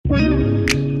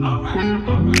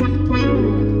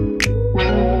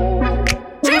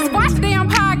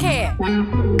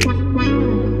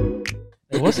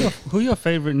Who your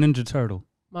favorite Ninja Turtle?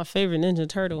 My favorite Ninja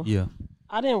Turtle. Yeah.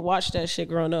 I didn't watch that shit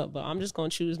growing up, but I'm just gonna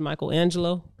choose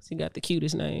Michelangelo because he got the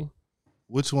cutest name.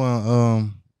 Which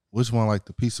one? Which one like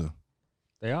the pizza?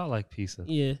 They all like pizza.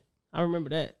 Yeah, I remember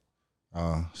that.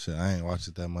 Oh shit, I ain't watched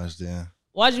it that much then.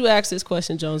 Why'd you ask this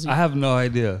question, Jonesy? I have no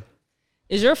idea.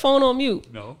 Is your phone on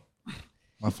mute? No.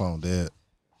 My phone dead.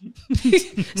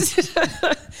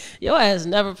 Your ass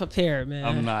never prepared, man.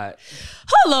 I'm not.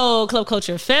 Hello, Club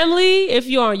Culture family. If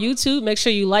you are on YouTube, make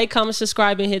sure you like, comment,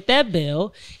 subscribe, and hit that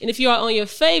bell. And if you are on your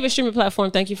favorite streaming platform,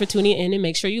 thank you for tuning in and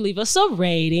make sure you leave us a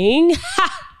rating.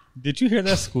 Did you hear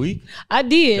that squeak? I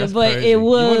did, That's but crazy. it You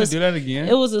want to was do that again?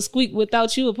 it was a squeak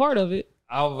without you a part of it.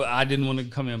 I didn't want to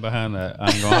come in behind that.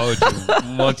 I ain't gonna hold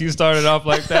you. Once you started off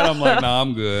like that, I'm like, nah,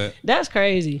 I'm good. That's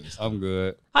crazy. I'm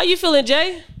good. How you feeling,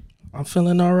 Jay? I'm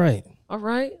feeling all right. All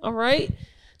right.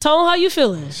 Tone, how you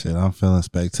feeling? Shit, I'm feeling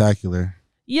spectacular.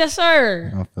 Yes,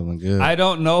 sir. I'm feeling good. I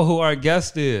don't know who our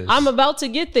guest is. I'm about to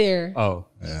get there. Oh.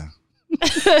 Yeah.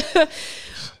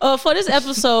 For this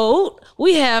episode,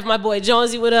 we have my boy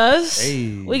Jonesy with us.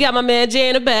 Hey. We got my man Jay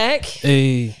in the back.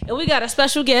 Hey, And we got a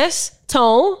special guest,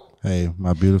 Tone. Hey,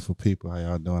 my beautiful people, how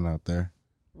y'all doing out there?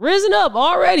 Risen up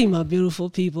already, my beautiful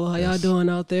people. How y'all doing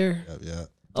out there? Yep.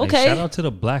 Okay. Hey, shout out to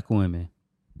the black women.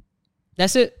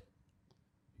 That's it?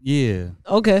 Yeah.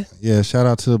 Okay. Yeah, shout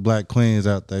out to the black queens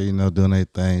out there, you know, doing their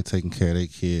thing, taking care of their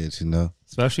kids, you know.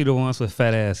 Especially the ones with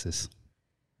fat asses.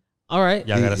 All right.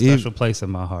 Y'all got a special place in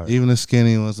my heart. Even the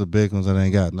skinny ones, the big ones that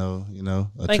ain't got no, you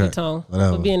know. Thank you, Tone,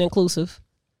 whatever. for being inclusive.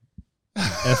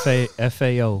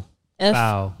 FAO. F-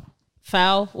 Foul.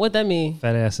 Foul? What that mean?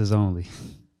 Fat asses only.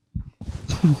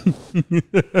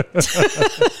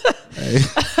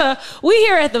 We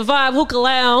here at the Vibe Hookah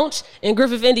Lounge in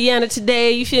Griffith, Indiana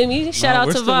today. You feel me? Shout out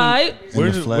we're to still Vibe.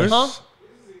 In the flesh. Huh?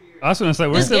 I was going to say,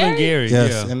 we're It's still in Gary? Gary.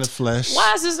 Yes, Yeah. in the flesh.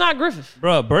 Why is this not Griffith?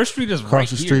 Bro, Burr Street is Across right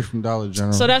the here. street from Dollar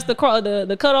General. So that's the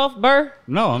cutoff, Burr?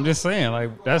 No, I'm just saying,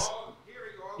 like, that's...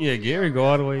 Yeah, Gary go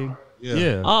all the way.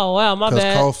 Yeah. Oh, wow. My Because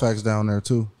bad. Colfax down there,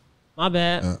 too. My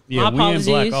bad. Yeah, My we in apologies.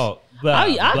 Black Alt.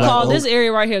 Black I call Oak. this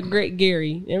area right here Great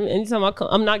Gary. Anytime I come,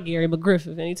 I'm not Gary, but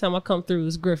Griffith. Anytime I come through,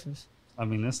 it's Griffith. I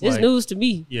mean, it's It's like... news to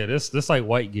me. Yeah, this like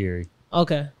white Gary.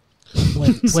 Okay.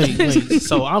 wait.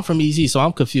 So I'm from EZ, so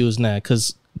I'm confused now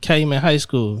because came in high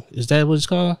school. Is that what it's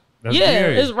called? That's Yeah,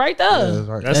 Gary. it's right there. Yeah, that's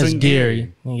right. That's in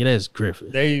Gary. Yeah, that's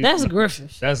Griffith. That's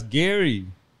Griffith. That's Gary.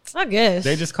 I guess.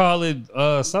 They just call it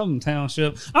something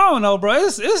township. I don't know, bro.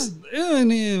 It's It's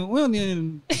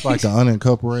like an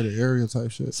unincorporated area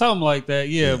type shit. something like that.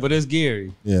 Yeah, but it's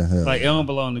Gary. Yeah, hell. Like it don't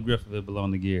belong to Griffith. It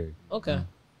belong to Gary. Okay.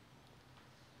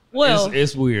 Well,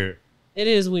 It's weird. it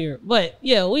is weird. But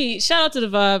yeah, we shout out to the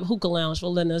Vibe Hookah Lounge for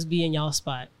letting us be in y'all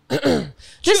spot.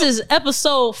 This is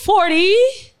episode 40.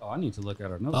 Oh, I need to look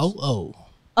at our notes. Oh.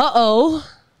 Uh-oh.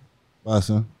 Bye,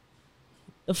 son.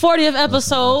 The 40th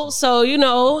episode. So, you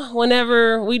know,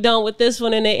 whenever we done with this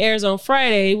one and it airs on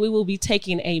Friday, we will be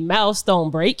taking a milestone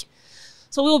break.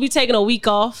 So we will be taking a week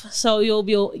off. So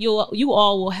you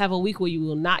all will have a week where you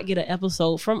will not get an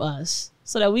episode from us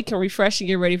so that we can refresh and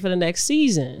get ready for the next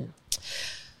season.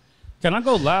 Can I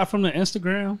go live from the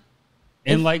Instagram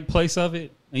in like place of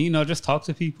it and just talk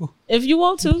to people? If you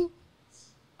want to.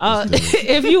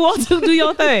 If you want to, do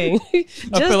your thing. Just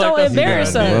feel like don't that's a good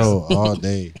embarrass idea. us. Road all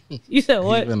day. You said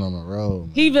what? He been on the road.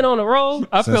 Man. He been on the road.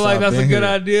 I Since feel like I've that's a been good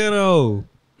here. idea though.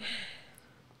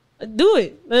 Do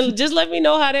it. Then just let me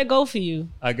know how that go for you.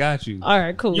 I got you. All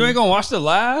right, cool. You ain't gonna watch the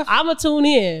live? I'ma tune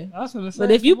in. I was gonna say, But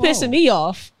if you come on. pissing me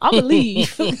off, I'ma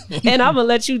leave. And I'ma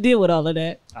let you deal with all of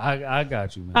that. I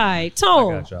got you, man. All right, I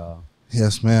Tone. got y'all.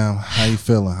 Yes, ma'am. How you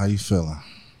feeling?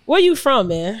 Where you from,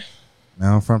 man?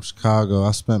 Now I'm from Chicago.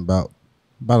 I spent about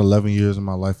 11 years of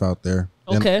my life out there.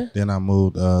 Okay. Then I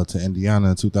moved to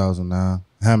Indiana in 2009.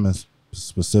 Hammond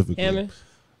specifically. Hammond?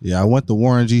 Yeah, I went to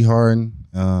Warren G. Hardin.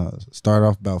 Started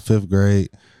off about 5th grade.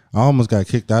 I almost got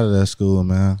kicked out of that school,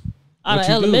 man. Out What of you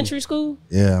do? elementary school?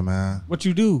 Yeah, man. What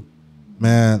you do?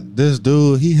 Man, this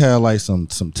dude, he had like some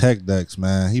tech decks,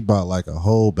 man. He bought like a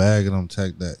whole bag of them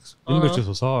tech decks. Them Uh-huh. bitches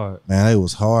was hard. Man, it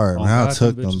was hard, Oh, man. I God,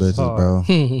 took them them bitches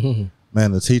bitches, bro.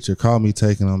 Man, the teacher called me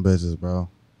taking them bitches, bro.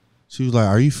 She was like,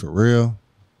 "Are you for real?"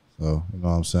 So, you know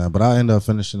what I'm saying? But I ended up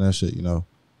finishing that shit,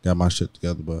 got my shit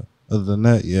together. But other than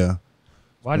that, yeah.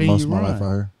 Why Spent didn't most you of my run? life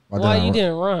out here. Why you run?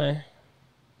 didn't run?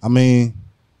 I mean,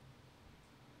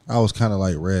 I was kind of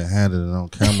like red-handed and on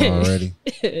camera already.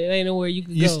 It ain't nowhere you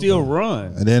could You go. still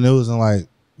run. And then it was in like,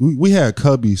 we had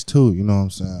cubbies too, you know what I'm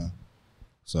saying?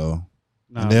 So,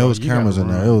 Nah, and there bro, was you cameras gotta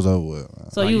in there. run. It was over with,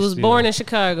 man. So Why you you was still- born in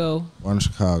Chicago Born in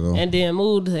Chicago. and then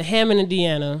moved to Hammond,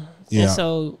 Indiana. Yeah. And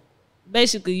so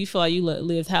basically you feel like you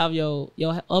lived have your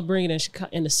upbringing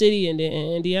in the city and then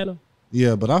in Indiana.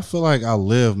 Yeah, but I feel like I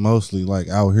live mostly like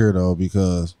out here though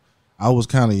because I was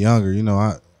kind of younger. You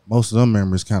know, most of them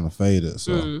memories kind of faded.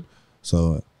 So,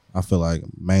 so I feel like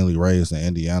mainly raised in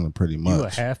Indiana pretty much. You a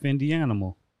half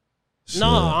Indianimal. No,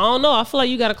 I don't know. I feel like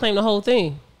you got to claim the whole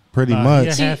thing. Pretty Nah,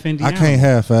 much. he a half I Indianimal. can't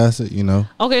half-ass it, you know.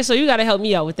 Okay, so you got to help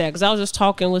me out with that because I was just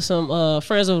talking with some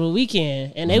friends over the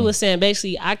weekend, and they was saying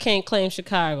basically I can't claim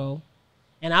Chicago,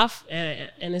 and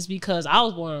and it's because I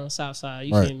was born on the South Side.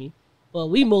 You Right. feel me? But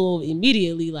we moved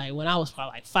immediately, like when I was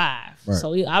probably like 5. Right.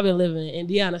 So I've been living in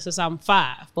Indiana since I'm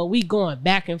 5. But we going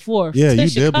back and forth. Yeah, to you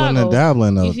Chicago. dibbling and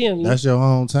dabbling though. You feel me? That's your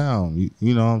hometown.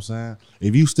 You know what I'm saying?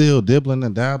 If you still dibbling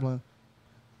and dabbling,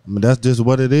 I mean that's just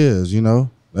what it is, you know?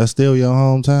 That's still your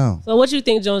hometown. So what you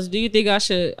think, Jones? Do you think I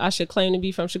should claim to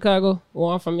be from Chicago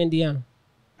or I'm from Indiana?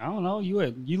 I don't know.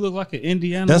 You look like an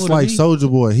Indiana. That's like Soulja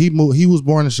Boy. He was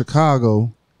born in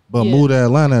Chicago, but moved to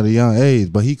Atlanta at a young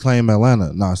age. But he claimed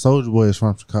Atlanta. Nah, Soulja Boy is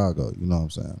from Chicago. You know what I'm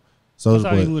saying? I Soulja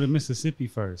thought he Boy. moved to Mississippi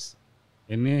first,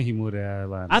 and then he moved to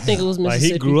Atlanta. I think it was like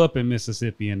Mississippi. he grew up in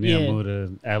Mississippi and then Yeah. moved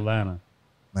to Atlanta.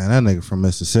 Man, that nigga from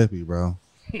Mississippi, bro.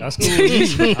 That's cool.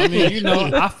 with me. I mean, you know,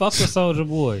 I fuck with Soulja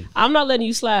Boy. I'm not letting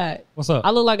you slide. What's up? I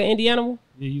look like an Indianimal.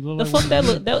 Yeah, you look The like fuck one that of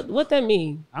look? That, what that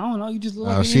mean? I don't know. You just look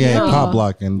Oh, like she ain't an Indianimal. pop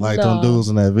blocking like them No. dudes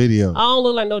in that video. I don't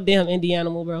look like no damn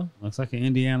Indianimal, bro. Looks like an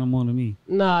Indianimal to me.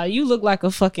 Nah, you look like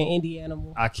a fucking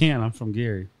Indianimal. I can't. I'm from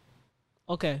Gary.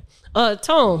 Okay.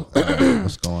 Tone,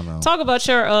 What's going on? talk about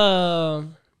your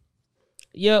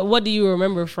what do you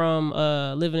remember from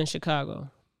living in Chicago?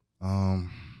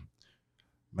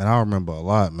 Man, I remember a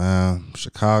lot, man.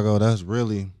 Chicago, that's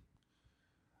really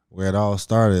where it all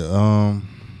started.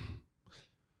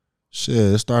 Shit,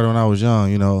 it started when I was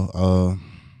young, you know.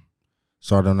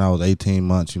 Started when I was 18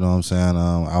 months, you know what I'm saying?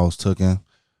 I was taken.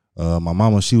 My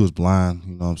mama, she was blind,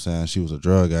 you know what I'm saying? She was a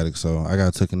drug addict, so I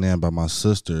got taken in by my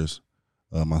sisters.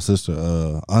 My sister,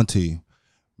 auntie.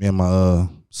 Me and my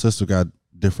sister got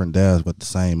different dads, but the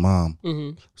same mom.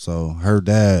 Mm-hmm. So her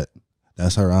dad,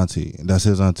 that's her auntie, and that's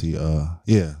his auntie.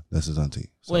 Yeah, that's his auntie.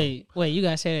 So, Wait, you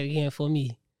gotta say that again for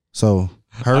me. So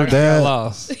her I got dad.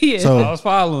 lost. Yeah. So- I was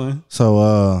following.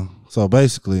 So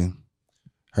basically,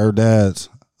 her dad's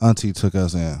auntie took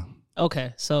us in.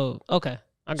 Okay.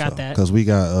 I got that. Because we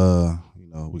got we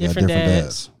got Different different dads.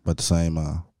 dads, but the same.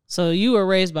 So you were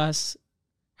raised by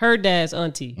her dad's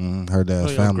auntie. Her dad's Oh,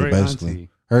 your family great basically. auntie.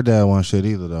 Her dad wasn't shit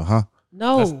either though, huh?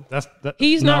 No, That,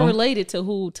 he's not no. related to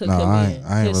who took No, him I in. ain't-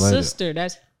 I ain't His related. sister,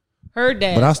 that's her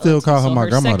dad. But I still call her my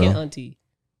grandma, second though. auntie,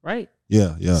 right?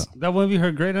 Yeah. That wouldn't be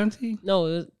her great auntie. No, it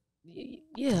was,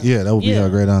 yeah. Yeah, that would be Yeah. her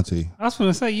great auntie. I was going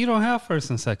to say you don't have first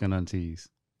and second aunties.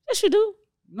 Yes, you do.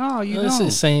 No, you It's don't.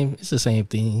 the same. It's the same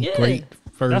thing. Yeah. Great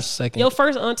first, That's- second. Your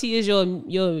first auntie is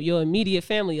your immediate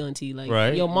family auntie, like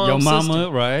Right. your mom's your mama, sister.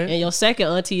 right? And your second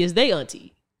auntie is they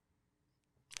auntie.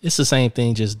 It's the same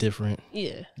thing, just different.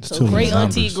 Yeah. It's So too many great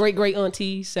auntie, numbers. great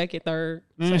auntie, second, third.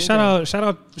 Man, same shout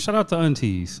out to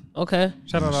aunties. thing. Okay.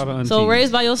 Shout out all the aunties. So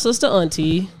raised by your sister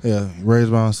auntie. Yeah,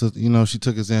 raised by my sister. You know, she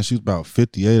took us in. She was about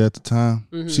 58 at the time.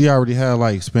 Mm-hmm. She already had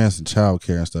like experience in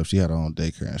childcare and stuff. She had her own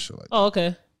daycare and shit like that. Oh,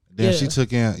 okay. Then Yeah. she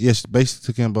took in, she basically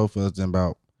took in both of us. Then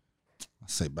about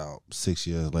 6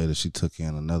 years later, she took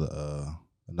in another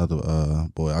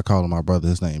boy. I call him my brother.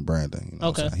 His name Brandon. You know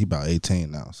what I'm Okay. saying? He about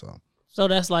 18 now. So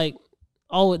that's like,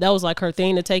 that was like her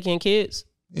thing to take in kids.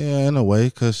 yeah, in a way,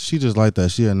 cause she just like that.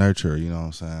 She a nurturer. You know what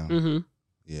I'm saying? Mm-hmm.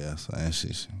 Yeah. So and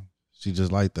she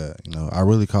just like that. You know, I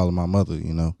really call her my mother.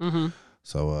 You know. Mm-hmm.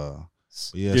 So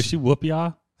yeah. Did she whoop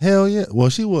y'all? Hell yeah. Well,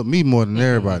 she whooped me more than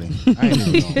everybody. I ain't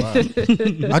even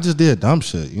gonna lie. I just did dumb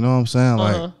shit. You know what I'm saying?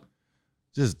 Like Uh-huh.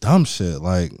 just dumb shit.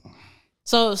 Like,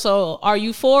 So are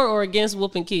you for or against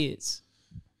whooping kids?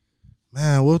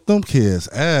 man, whoop them kids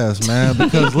ass, man.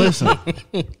 Because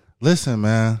listen,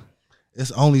 man.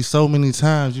 It's only so many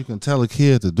times you can tell a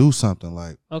kid to do something,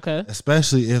 like, Okay.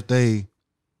 especially if they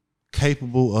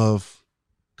capable of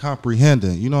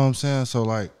comprehending. You know what I'm saying? So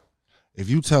like, if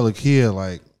you tell a kid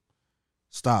like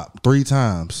stop 3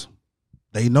 times,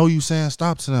 they know you saying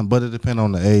stop to them, but it depend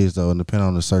on the age though, and depend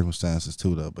on the circumstances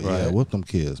too though. But yeah, Right. whoop them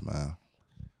kids, man.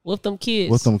 Whoop them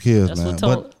kids. Whoop them kids, That's man. what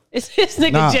told. It's his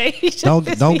nigga Nah, Jay.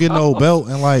 don't get no belt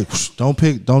and like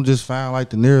don't just find like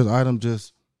the nearest item.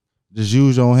 Just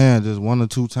use your hand just 1 or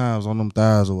 2 times on them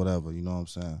thighs or whatever. You know what I'm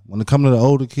saying? When it come to the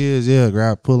older kids,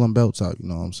 yeah, pull them belts out. You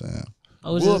know what I'm saying? I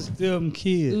was Whoop just, them it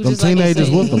kids. was Them just like they teenagers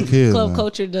say, whoop them kids, Club man.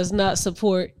 culture does not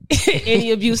support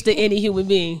any abuse to any human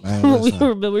being. Man, we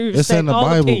listen. respect It's in the all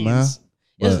Bible, opinions.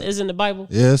 man. It's, But- it's in the Bible.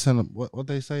 Yeah, it's in the, what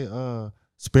they say.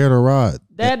 Spare the rod.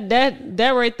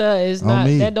 That right there is On not.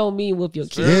 me. That don't mean whoop your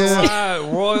kids. Yeah.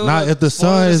 Royal, Now, if the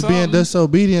son spoil is being something.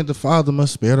 disobedient, the father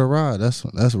must spare the rod. That's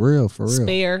real, for real.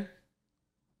 Spare.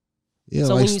 Yeah,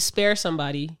 So like, when you spare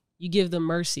somebody, you give them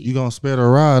mercy. you gonna spare the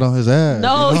rod on his ass.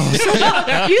 No, you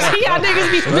know? you see how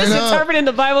niggas be Straight up. misinterpreting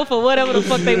the Bible for whatever the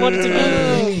fuck they want it to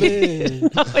mean.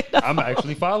 I'm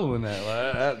actually following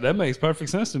that. Like, that makes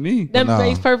perfect sense to me. That No.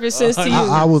 makes perfect sense to you.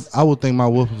 I would think my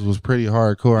whoopings was pretty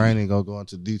hardcore. I ain't even gonna go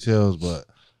into details, but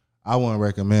I wouldn't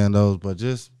recommend those. But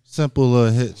just simple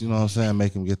little hits, you know what I'm saying?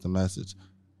 Make them get the message.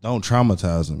 Don't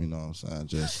traumatize them, you know what I'm saying?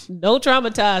 Just Don't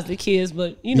traumatize the kids,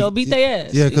 but beat their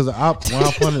ass. yeah, because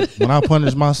when I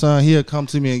punish my son, he'll come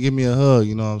to me and give me a hug.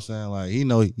 You know what I'm saying? Like he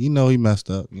know he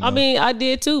messed up. You know? I mean, I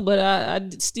did too, but I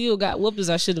still got whoopings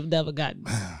I should have never gotten.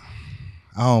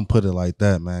 I don't put it like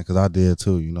that, man, because I did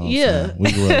too. You know what Yeah. I'm saying?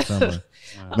 We grew up similar.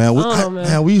 Man, I don't know,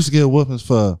 man. we used to get whoopings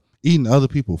for eating other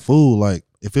people's food. Like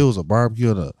if it was a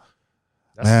barbecue,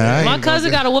 My cousin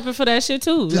got a whooping for that shit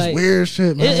too. just Like, weird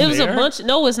shit, man. it was a Fair. bunch.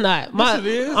 No, it's not. Yes, it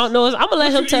is. I don't know. I'm gonna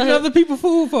let him tell him. other people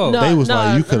food for. No. They was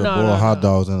like, you could have no, boiled hot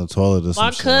dogs in the toilet or some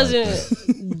My shit cousin,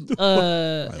 like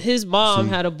that. his mom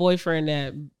see. had a boyfriend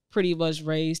that pretty much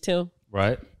raised him,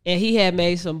 Right, and he had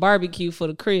made some barbecue for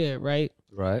the crib, right?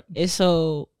 right. And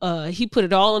so he put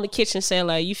it all in the kitchen, saying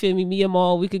like, "You feel me? Me and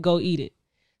Ma, we could go eat it."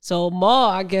 So Ma,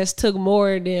 I guess, took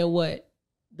more than what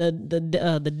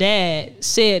the dad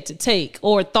said to take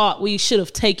or thought we should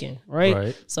have taken, right?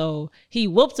 Right. So he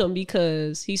whooped him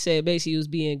because he said basically he was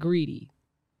being greedy.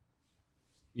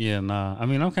 Yeah, nah. I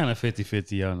mean, I'm kind of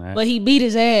 50-50 on that. But he beat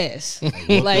his ass. Whooped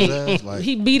his like, ass, like-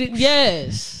 he beat it.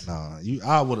 Yes. Nah,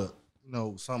 I would have,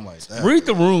 something like that. Read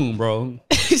the room, bro.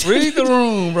 Read the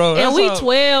room, bro. And That's we all-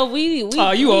 12. We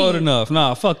Oh, you we- old enough.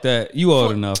 Nah, fuck that. You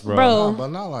old enough, bro. Bro. Nah, but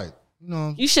not like,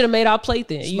 You should have made our plate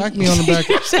then. smack me on the back.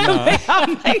 You should have made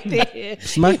our plate then.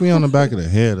 Smack me on the back of the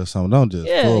head or something. Don't just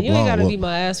Yeah, full you ain't blown gotta whoop. beat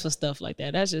my ass for stuff like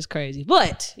that. That's just crazy.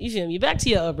 But you feel me? Back to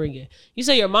your upbringing. You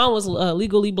say your mom was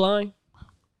legally blind.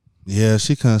 Yeah,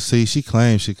 she couldn't see. She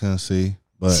claimed she couldn't see,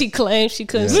 but She claimed she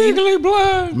couldn't see. Legally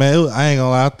blind. man, I ain't gonna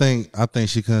lie. I think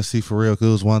she couldn't see for real. Cause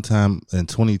it was one time in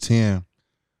 2010.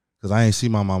 Cause I ain't see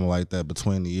my mama like that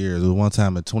between the years. It was one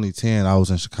time in 2010. I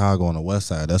was in Chicago on the West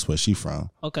Side. That's where she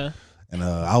from. Okay. And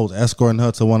I was escorting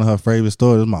her to one of her favorite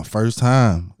stores. It was my first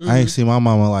time. I ain't seen my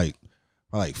mama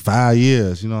for like 5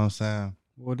 years. You know what I'm saying?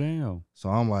 Well, damn. So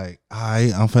I'm like, all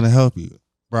right, I'm finna help you.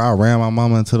 Bro, I ran my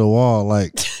mama into the wall.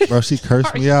 Like, bro, she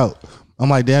cursed me out. I'm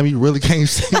like, damn, you really can't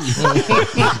see.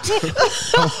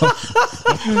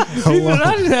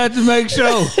 I just had to make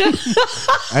sure.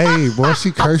 Hey, boy,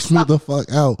 she cursed me the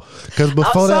fuck out. Cause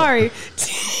before I'm that, sorry.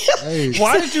 hey,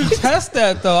 Why did you test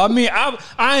that though? I mean,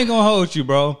 I ain't gonna hold you,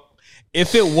 bro.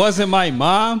 If it wasn't my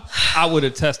mom, I would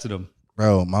have tested him.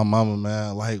 bro, my mama,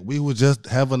 man, like we were just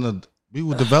we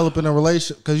were developing a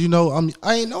relationship. Cause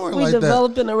I ain't know her We like that.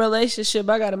 developing a relationship.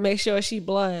 I gotta make sure she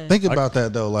blind. Think about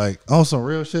that though, like on some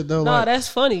real shit though. No, like that's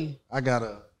funny. I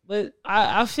gotta. But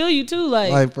I feel you too.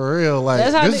 Like, Like for real, like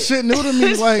That's how this they- shit new to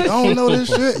me. Like I don't know this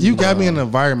shit. You got me in an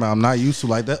environment I'm not used to.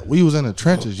 Like that, we was in the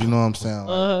trenches. You know what I'm saying?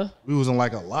 Like, we was in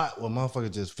like a lot where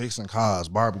motherfuckers just fixing cars,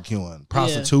 barbecuing,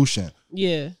 prostitution,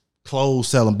 yeah, clothes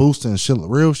selling, boosting, shit,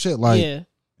 real shit. Like, yeah.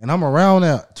 and I'm around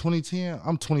that 2010.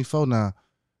 I'm 24 now.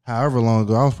 However long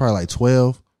ago, I was probably like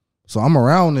 12. So I'm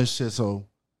around this shit. So,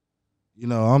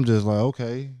 I'm just like,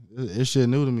 okay, it's shit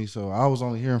new to me. So I was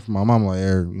only hearing from my mom like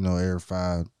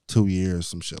every 2 years,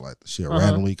 some shit like that. She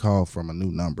randomly called from a new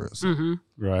number or something.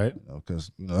 Mm-hmm. Right. Because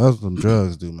that's what them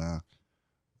drugs do, man.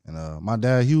 And my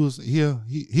dad, he was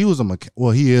he was a mechanic.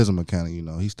 Well, he is a mechanic.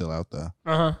 He's still out there.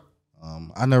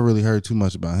 I never really heard too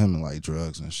much about him and like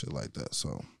drugs and shit like that.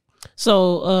 So,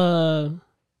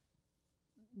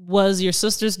 was your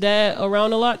sister's dad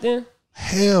around a lot then?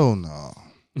 Hell no,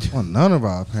 well, none of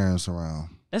our parents around.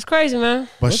 That's crazy, man.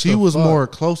 But What she the was fuck? more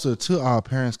closer to our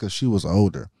parents because she was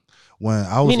older. When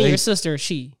I was Meaning your 8, sister,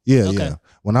 she. yeah, Okay. yeah.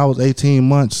 When I was 18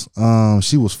 months,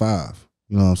 she was 5.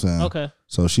 You know what I'm saying? Okay.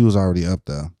 So she was already up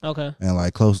there. Okay. And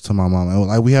like close to my mom. And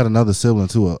like we had another sibling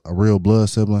too, a real blood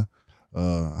sibling.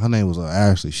 Her name was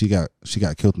Ashley. She got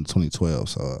killed in 2012.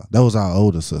 So that was our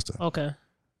older sister. Okay.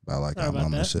 By like Sorry our about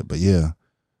mom that. and shit. But yeah.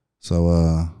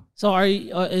 So So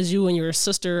is you and your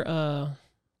sister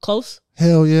close?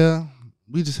 hell yeah.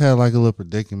 We just had like a little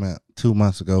predicament 2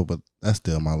 months ago, but that's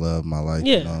still my love, my life.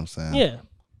 Yeah. You know what I'm saying? Yeah.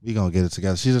 We gonna get it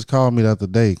together. She just called me the other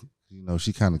day.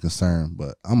 She kind of concerned,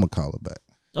 but I'm gonna call her back.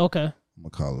 Okay. I'm gonna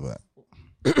call her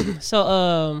back.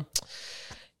 So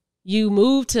you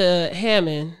moved to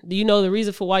Hammond. Do you know the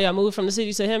reason for why y'all moved from the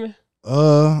city to Hammond?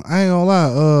 I ain't gonna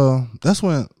lie. That's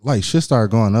when like shit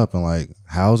started going up in like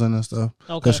housing and stuff.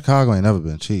 Okay. Cause Chicago ain't never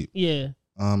been cheap. Yeah.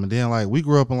 And then like we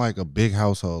grew up in like a big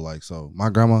household. Like so, my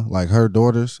grandma, like her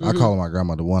daughters, I call her my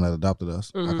grandma, the one that adopted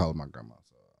us. I call her my grandma.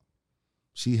 So,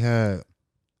 she had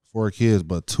 4 kids,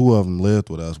 but 2 of them lived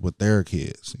with us with their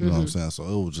kids. You know what I'm saying? So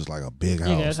it was just like a big Big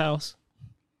ass house house.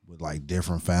 with like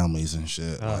different families and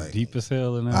shit. Like Deep as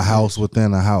hell in that a house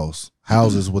within a house,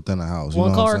 houses within a house. You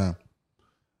One know car? what I'm saying?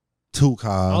 2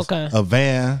 cars, Okay. a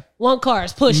van. One car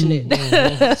is pushing it.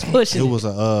 That's pushing It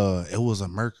it. was a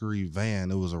Mercury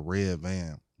van. It was a red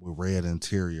van with red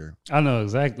interior. I know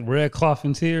exactly. Red cloth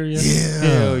interior. Yeah.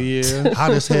 Hell yeah.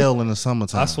 Hot as hell in the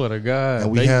summertime. I swear to God.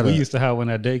 And We used to have one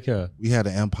at daycare. We had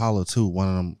an Impala too, one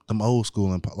of them old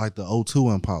school Impala, like the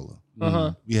O2 Impala.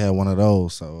 Uh-huh. We had one of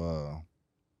those. So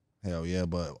hell yeah.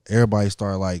 But everybody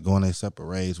started like going their separate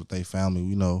ways with their family.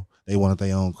 You know, they wanted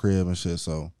their own crib and shit.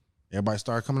 So everybody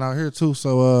started coming out here too.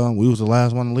 So we was the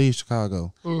last one to leave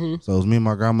Chicago. Mm-hmm. So it was me and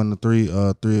my grandma and the three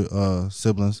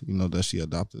siblings, you know, that she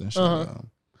adopted and shit.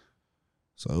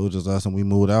 So it was just us, and we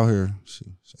moved out here.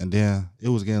 And then it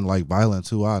was getting like violent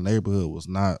too. Our neighborhood was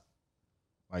not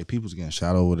like people was getting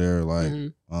shot over there. Like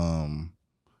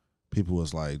people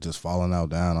was like just falling out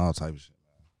down, all type of shit.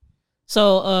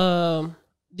 So,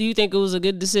 do you think it was a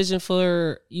good decision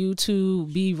for you to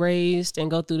be raised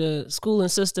and go through the schooling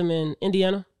system in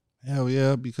Indiana? Hell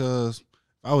yeah, because if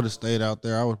I would have stayed out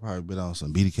there, I would probably been on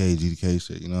some BDK, GDK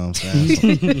shit, you know what I'm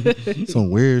saying? Some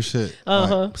weird shit,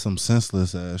 like some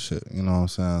senseless ass shit, you know what I'm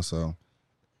saying? So,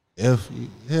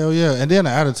 hell yeah. And then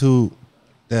the attitude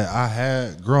that I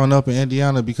had growing up in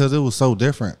Indiana, because it was so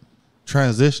different,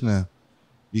 transitioning,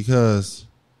 because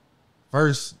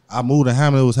first I moved to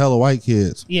Hammond, it was hella white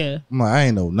kids. Yeah. I'm like, I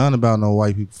ain't know nothing about no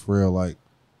white people for real. Like,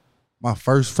 my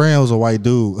first friend was a white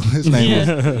dude. His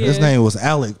name was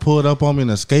Alec. Pulled up on me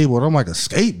in a skateboard. I'm like, a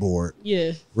skateboard?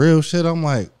 Yeah. Real shit. I'm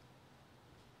like,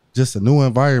 just a new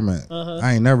environment.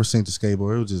 I ain't never seen the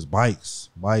skateboard. It was just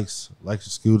bikes,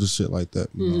 electric scooters, shit like that.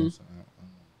 You know what I'm saying?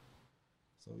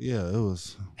 So yeah,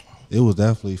 it was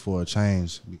definitely for a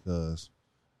change, because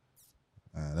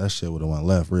man, that shit would have went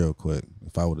left real quick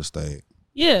if I would have stayed.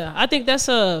 Yeah, I think that's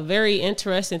a very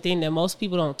interesting thing that most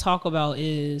people don't talk about,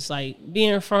 is like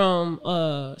being from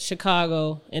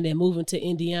Chicago and then moving to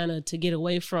Indiana to get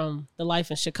away from the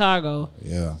life in Chicago.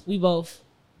 Yeah. We both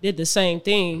did the same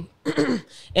thing.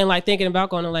 And like thinking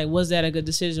about going, like, was that a good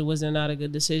decision? Was it not a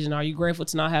good decision? Are you grateful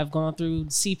to not have gone through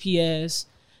CPS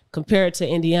compared to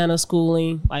Indiana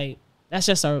schooling? Like, that's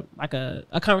just a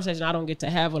conversation I don't get to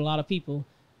have with a lot of people.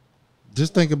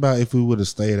 Just think about if we would have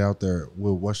stayed out there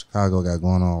with what Chicago got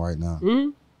going on right now.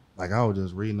 Like, I was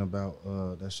just reading about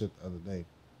that shit the other day.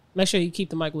 Make sure you keep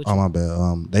the mic with you. Oh, my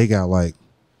bad. They got like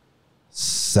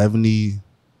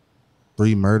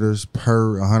 73 murders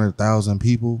per 100,000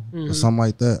 people or something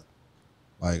like that.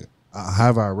 Like,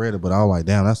 however I read it, but I was like,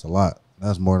 damn, that's a lot.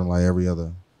 That's more than like every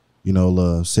other, you know,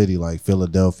 little city like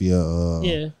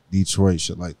Philadelphia, Detroit,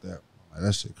 shit like that. Like,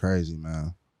 that shit crazy,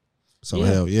 man. So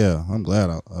hell yeah, I'm glad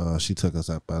she took us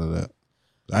up out of that.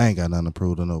 I ain't got nothing to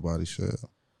prove to nobody. Shit.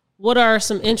 What are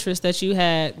some interests that you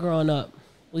had growing up?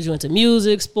 Was you into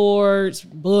music, sports,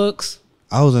 books?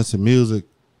 I was into music.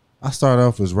 I started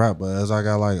off as rap, but as I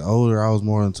got like older, I was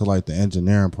more into like the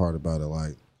engineering part about it,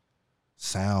 like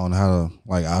sound, how to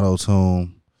like auto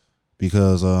tune.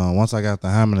 Because once I got to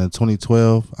Hammond in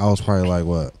 2012, I was probably like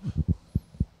what,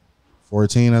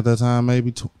 14 at that time,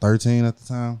 maybe 13 at the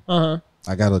time.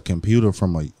 I got a computer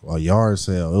from a yard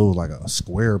sale. It was like a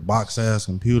square box ass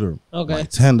computer,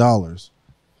 like $10,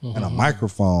 and a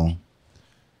microphone.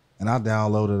 And I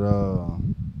downloaded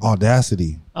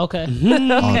Audacity. Okay.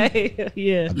 Okay.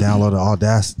 Yeah. I downloaded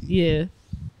Audacity. Yeah.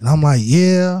 And I'm like,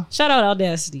 yeah. Shout out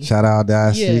Audacity. Shout out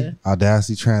Audacity. Yeah.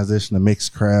 Audacity transitioned to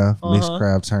Mixcraft.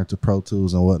 Mixcraft turned to Pro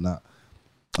Tools and whatnot.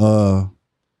 But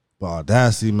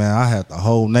Audacity, man, I had the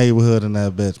whole neighborhood in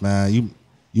that bitch, man.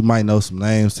 You might know some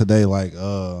names today, like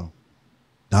Don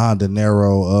De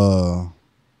Niro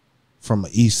from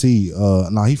EC.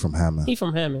 No, he from Hammond. He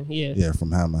from Hammond, yeah. Yeah,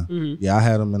 from Hammond. Yeah, I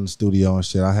had him in the studio and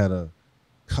shit. I had a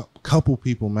couple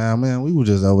people, man. We were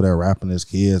just over there rapping as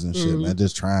kids and shit, man,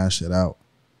 just trying shit out.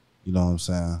 You know what I'm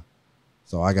saying?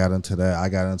 So I got into that. I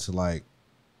got into like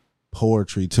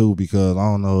poetry too, because I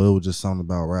don't know, it was just something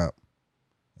about rap.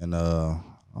 And I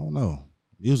don't know,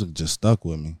 music just stuck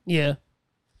with me. Yeah.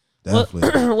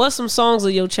 Definitely. What's some songs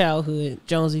of your childhood,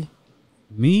 Jonesy?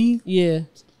 Me? Yeah.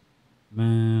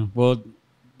 Man, well,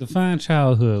 define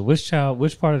childhood. Which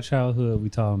part of childhood we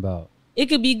talking about? it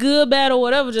could be good, bad, or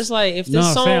whatever. Just like if this No,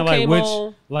 I'm song saying came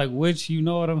on which, you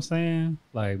know what I'm saying?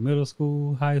 Like middle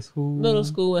school, high school. middle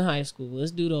school and high school.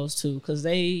 Let's do those two because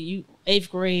you 8th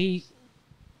grade,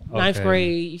 9th Okay.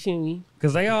 grade. You feel me?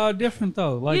 Because they all different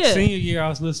though. Like Yeah. senior year, I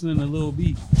was listening to Lil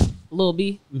B. Lil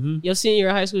B. Mm-hmm. Your senior year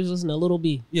of high school, you was listening to Lil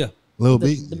B. Yeah. Lil The,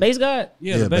 B. the bass god.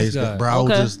 Yeah, the bass guy. Bro,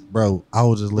 Okay. I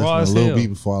was just Raw listening as to Lil hell. B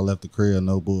before I left the crib.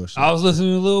 No bullshit. I was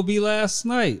listening to Lil B last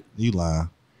night. You lying.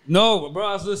 No, bro,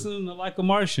 I was listening to Like a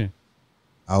Martian.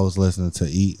 I was listening to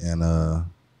Eat and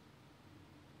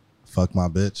Fuck My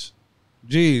Bitch.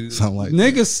 Gee, Something like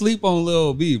niggas sleep on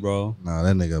Lil B, bro. Nah,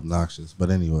 that nigga obnoxious. But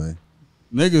anyway,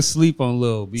 Niggas sleep on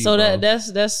Lil B. So bro.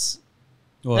 that's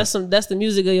What? that's the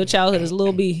music of your childhood is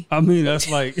Lil B. I mean, that's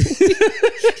like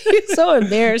So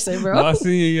embarrassing, bro. my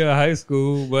senior year of high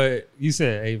school, but you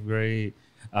said 8th grade.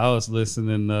 I was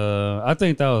listening. I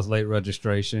think that was late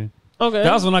registration. Okay.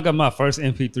 That was when I got my first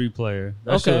MP3 player.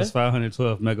 That shit Okay. was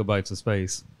 512 megabytes of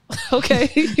space. Okay.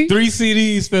 3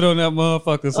 CDs fit on that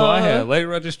motherfucker. So I Uh-huh. had late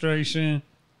registration,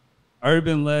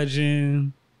 Urban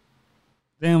Legend.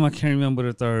 Damn, I can't remember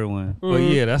the third one. But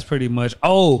Mm-hmm. yeah, that's pretty much.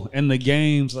 Oh, and the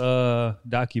games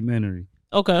documentary.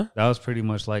 Okay. That was pretty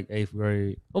much like 8th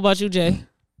grade. What about you, Jay?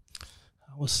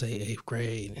 I would say 8th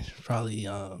grade, probably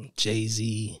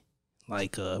Jay-Z,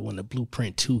 like when the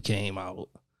Blueprint 2 came out,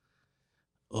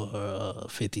 or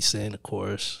 50 Cent, of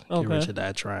course, Okay. Get Rich or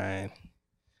Die Trying.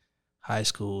 High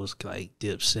school was like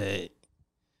Dipset,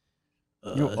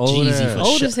 You old Jeezy ass. for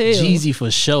Old show. as hell. Jeezy for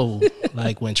show.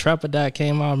 Like when Trap or Die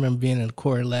came out, I remember being in the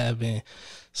core lab and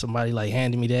somebody like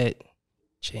handed me that,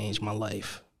 changed my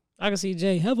life. I can see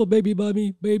Jay. Have a baby by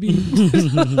me, baby.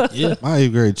 Yeah. my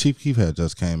 8th grade Chief Keef had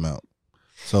just came out.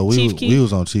 So Chief Keef? we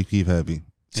was on Chief Keef heavy.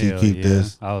 Chief Hell Keef yeah.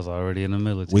 this. I was already in the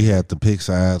military. We had the pick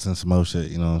sides and some more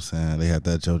shit, you know what I'm saying? They had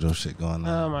that JoJo shit going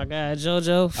Oh on. my God,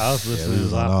 JoJo. I was listening we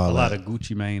was to on a all lot that. of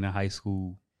Gucci Mane in high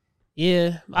school.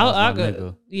 Yeah, That was I my got.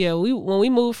 nigga. Yeah, when we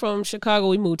moved from Chicago,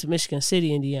 we moved to Michigan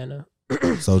City, Indiana.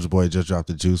 Soldier Boy just dropped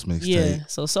the Juice mixtape. Yeah,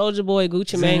 so Soldier Boy,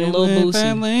 Gucci Mane, and Lil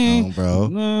Boosie. Oh, bro.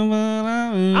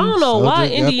 I don't know why Soldier got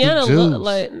the Indiana juice. look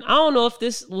like. I don't know if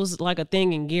this was like a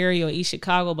thing in Gary or East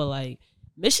Chicago, but like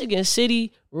Michigan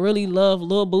City really love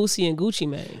Lil Boosie and Gucci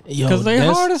Mane. Yo, Because they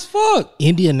that's- hard as fuck.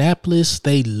 Indianapolis,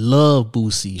 they love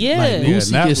Boosie. Yeah. Like, Yeah,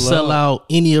 Boosie Nap can sell love. out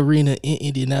any arena in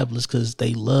Indianapolis because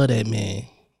they love that man.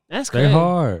 That's They crazy.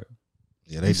 hard.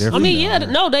 Yeah, they I different. mean, yeah,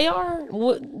 down no, they are.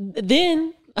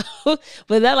 Then,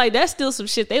 but that's still some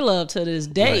shit they love to this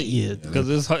day. Right, yeah. Because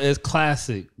it's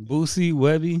classic. Boosie,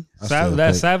 Webby, I still that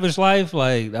think- Savage Life,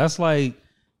 like that's like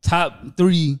top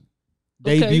 3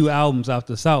 debut albums out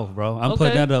the South, bro. I'm putting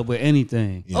Okay. that up with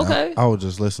anything. Yeah, Okay. I was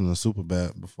just listening to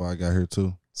Superbad before I got here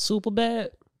too. Super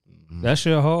bad. That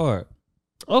shit hard.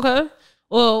 Okay.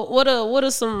 Well,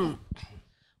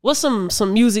 what's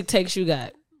some music takes you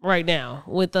got right now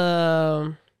with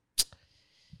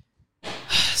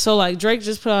so like Drake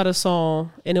just put out a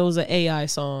song and it was an AI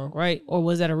song, right? Or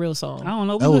was that a real I song? don't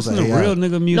know. We That was listen to AI. real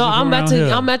nigga music. No, I'm around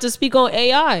here. about to speak on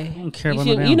AI. I don't care about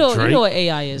you, no you know damn Drake. you know what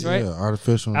AI is, right? Yeah,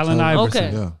 artificial Allen intelligence.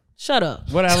 Iverson. Okay. Yeah. Shut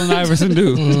up. What Allen Iverson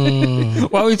do?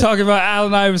 Why we talking about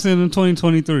Allen Iverson in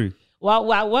 2023? Why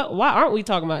aren't we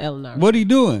talking about Ellen Iverson? What he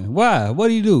doing? Why? What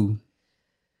do he do?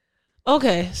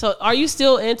 Okay, so are you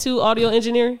still into audio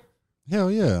engineering?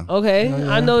 Hell yeah. Okay, Hell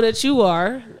yeah. I know that you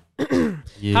are.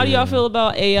 Yeah. How do y'all feel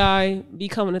about AI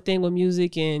becoming a thing with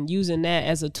music and using that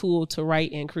as a tool to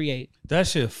write and create? That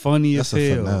shit funny That's as a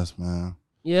hell. finesse, man.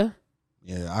 Yeah.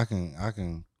 Yeah, I can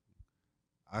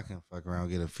fuck around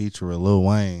and get a feature with Lil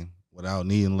Wayne without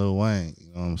needing Lil Wayne.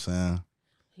 You know what I'm saying?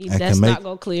 And That's can not make-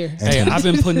 gonna clear. And Hey, I've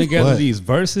been putting together What? these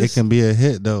verses. it can be a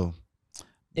hit though.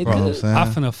 It You know what I'm could. saying? I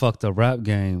finna fuck the rap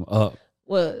game up.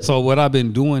 What? So what I've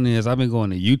been doing is I've been going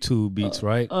to YouTube beats,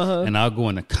 right? Uh-huh. And I'll go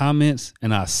in the comments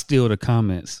and I steal the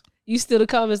comments. You still the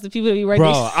comments, the people that be writing.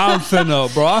 Bro, I finna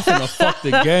fuck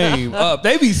the game up.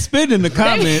 They be spitting the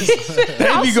comments.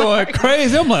 They be going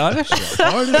crazy. I'm like, oh, that shit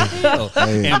hard as hell.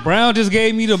 Hey. And Brown just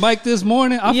gave me the mic this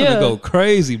morning. I'm Yeah. finna go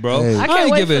crazy, bro. Hey. I I, can't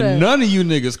ain't wait for that. giving none of you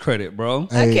niggas credit, bro.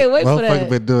 I can't wait for motherfucker that.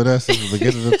 been doing that since the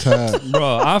beginning of the time.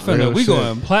 Bro, I finna, Real we shit.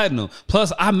 going platinum.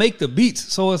 Plus, I make the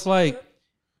beats. So it's like,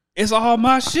 it's all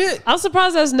my shit. I'm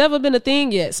surprised that's never been a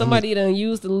thing yet. Somebody done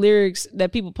used the lyrics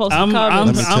that people post in I'm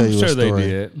comments. Let me tell you a sure they story.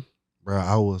 did. Bro,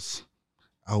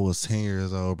 I was 10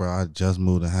 years old, bro. I just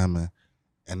moved to Hammond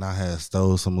and I had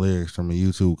stole some lyrics from a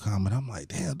YouTube comment. I'm like,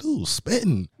 damn, dude,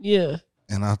 spitting. Yeah.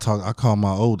 And I called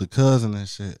my older cousin and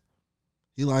shit.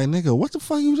 He like, nigga, what the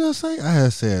fuck you just say? I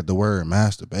had said the word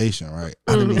masturbation, right?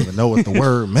 I didn't even know what the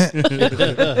word meant.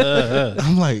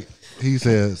 I'm like, he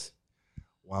says,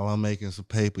 while I'm making some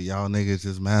paper, y'all niggas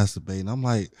just masturbating. I'm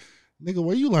like, nigga,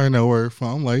 where you learn that word from?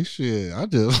 I'm like, shit, I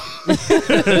just.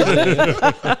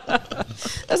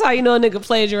 That's how you know a nigga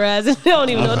plagiarized and they don't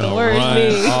even know what the words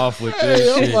mean. Off with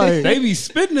this I'm shit. like- They be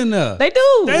spitting enough. They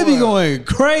do. They be going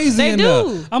crazy They enough.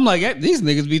 do. I'm like, these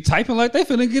niggas be typing like they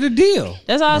finna get a deal.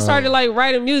 That's how I started like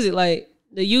writing music. Like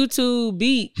the YouTube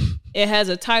beat, it has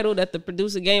a title that the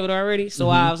producer gave it already. So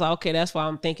I was like, okay, that's why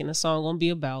I'm thinking the song gonna be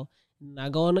about. And I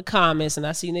go in the comments and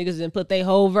I see niggas and put their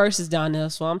whole verses down there.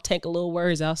 So I'm taking little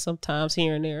words out sometimes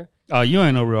here and there. Oh, you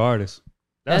ain't no real artist.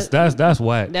 That's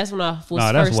whack. That's when I was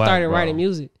Nah, that's first whack, started bro. writing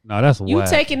music. No, that's You whack.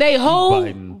 taking they whole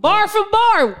Biting. bar for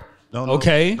bar. Don't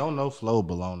Okay. Don't know flow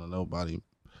belong to nobody.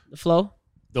 The flow.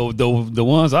 The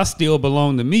ones I still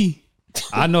belong to me.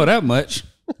 I know that much.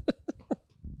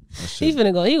 That He shit.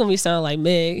 gonna be sounding like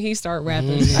Meg. He start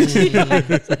rapping.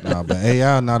 Nah, but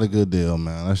AI not a good deal,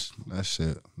 man. That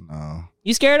shit. No.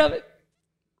 You scared of it?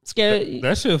 Scared?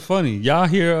 That shit funny. Y'all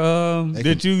hear? They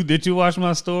Did you watch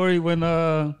my story when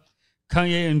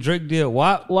Kanye and Drake did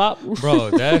WAP? Wop.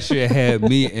 Bro, that shit had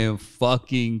me in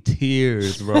fucking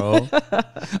tears, bro.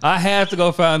 I had to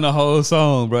go find the whole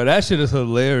song, bro. That shit is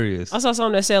hilarious. I saw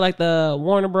something that said like the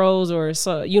Warner Bros. Or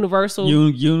Universal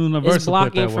Universal is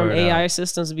blocking put that from word AI out.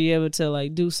 systems to be able to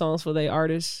like do songs for their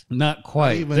artists. Not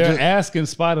quite. Even They're just- asking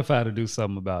Spotify to do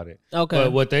something about it. Okay.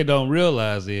 But what they don't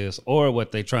realize is, or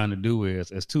what they trying to do is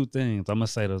two things. I'm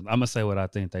gonna say what I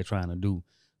think they trying to do.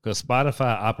 Because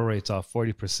Spotify operates off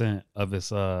 40% of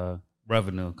its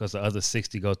revenue, because the other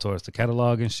 60 go towards the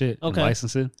catalog and shit and Okay.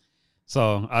 licensing.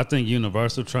 So I think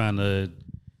Universal trying to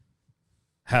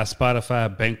have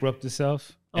Spotify bankrupt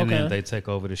itself, and then Okay. they take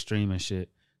over the streaming shit.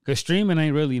 Because streaming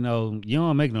ain't really you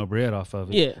don't make no bread off of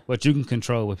it. Yeah. But you can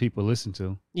control what people listen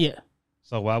to. Yeah.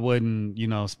 So why wouldn't,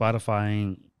 Spotify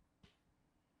ain't...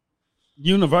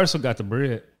 Universal got the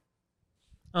bread.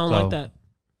 I don't So, like that.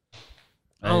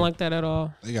 I don't hey. like that at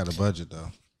all. They got a budget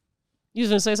though. You was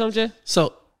gonna say something, Jay?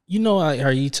 So you know how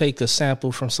you take a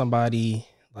sample from somebody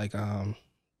like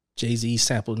Jay-Z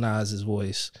sampled Nas's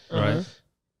voice. Right.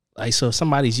 Like so if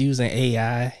somebody's using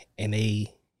AI and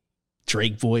a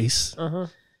Drake voice, Uh-huh.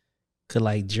 could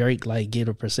like Drake like get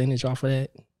a percentage off of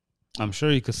that? I'm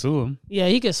sure you could sue him. Yeah,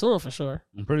 he can sue him for sure.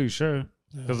 I'm pretty sure.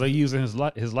 Because they using his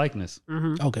likeness.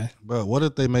 Mm-hmm. Okay. But what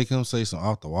if they make him say some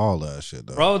off the wall ass shit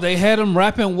though? Bro, they had him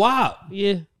rapping WAP.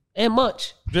 Yeah. And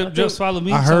much. Just follow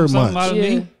me. I heard something much. out of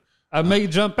Yeah. me. I make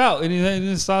it jump out. And he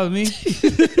didn't follow me.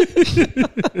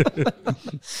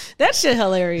 That shit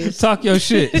hilarious. Talk your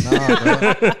shit.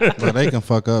 Nah, bro, they can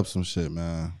fuck up some shit,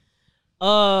 man.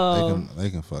 They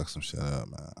can fuck some shit up,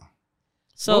 man. Where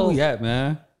So we at,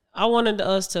 man? I wanted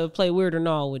us to play Weird or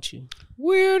Null with you.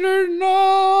 Weird or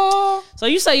no? So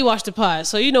you say you watch the pod,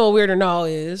 so you know what Weird or Null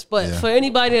is. But Yeah. for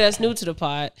anybody that's new to the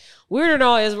pod, Weird or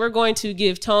Null is we're going to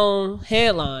give Tone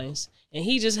headlines, and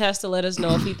he just has to let us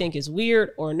know if he think it's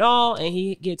weird or null, and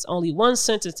he gets only one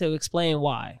sentence to explain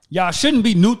why. Y'all shouldn't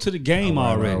be new to the game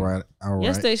already. All right.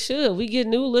 Yes, they should. We get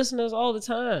new listeners all the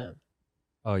time.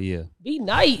 Oh, yeah. Be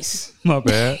nice. My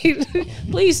bad.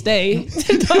 Please stay.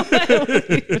 Don't let him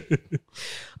leave.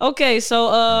 Okay,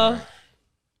 so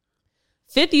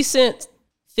 50 Cent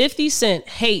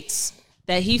hates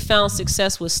that he found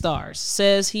success with stars.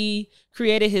 Says he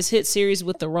created his hit series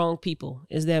with the wrong people.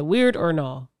 Is that weird or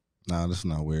no? Nah, that's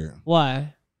not weird.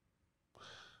 Why?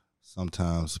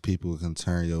 Sometimes people can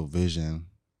turn your vision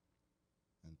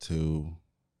into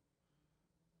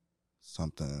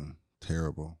something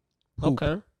terrible. Poop.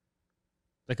 Okay.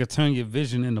 They could turn your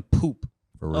vision into poop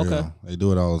For real. Okay. They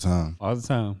do it all the time. all the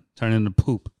time. Turn into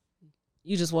poop.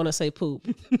 You just want to say poop.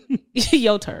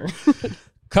 Your turn.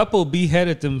 Couple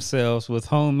beheaded themselves with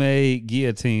homemade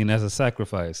guillotine as a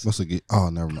sacrifice. What's a oh,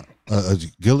 never mind. A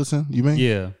guillotine, you mean?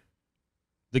 Yeah.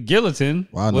 The guillotine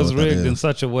Well, I know was what that rigged in is.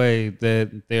 such a way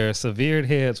that their severed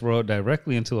heads rolled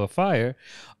directly into a fire,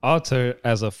 altered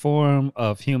as a form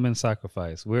of human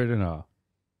sacrifice. Weird and all.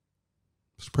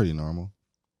 It's pretty normal.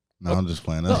 No, I'm just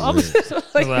playing. I'm That's weird.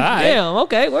 like, all right. damn,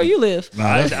 okay, where you live? Nah,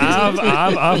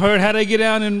 I've heard how they get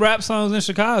down in rap songs in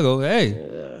Chicago.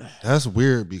 Hey, that's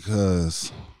weird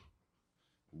because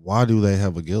why do they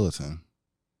have a guillotine?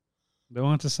 they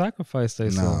want to sacrifice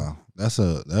themselves.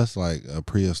 Nah, that's like a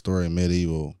prehistoric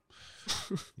medieval.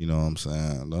 You know what I'm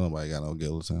saying? Nobody got no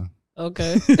guillotine.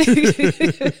 Okay.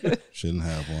 Shouldn't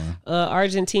have one.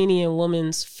 Argentinian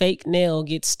woman's fake nail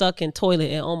gets stuck in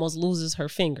toilet and almost loses her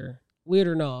finger. Weird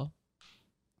or no?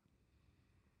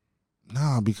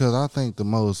 Nah, because I think the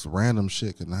most random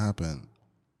shit can happen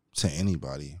to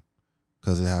anybody.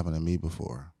 Because it happened to me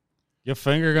before. Your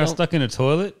finger got Nope. stuck in the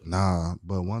toilet? Nah,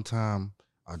 but one time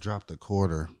I dropped a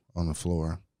quarter on the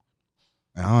floor.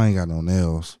 And I ain't got no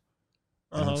nails.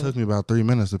 And it took me about 3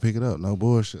 minutes to pick it up. No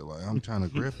bullshit. Like, I'm trying to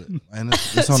grip it. And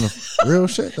it's on the real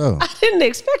shit, though. I didn't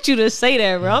expect you to say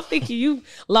that, bro. I'm thinking you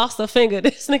lost a finger.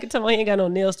 This nigga tell me he ain't got no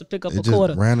nails to pick up a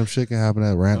quarter. Random shit can happen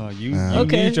at random. You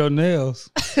Okay. need your nails.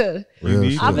 Real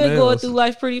shit. I've been going nails. through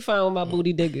life pretty fine with my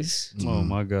booty diggers. Oh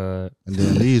my God. And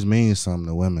then these mean something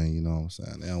to women, you know what I'm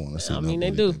saying? They don't want to see I no mean, they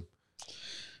booty do. thing.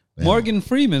 Damn. Morgan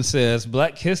Freeman says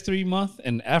Black History Month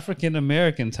in African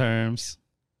American terms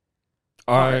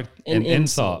are an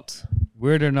insult.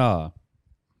 Weird or not?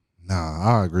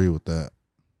 Nah, I agree with that.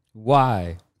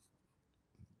 Why?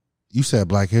 You said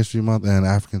Black History Month and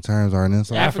African terms are an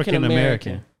insult? African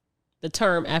American. The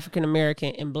term African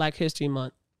American in Black History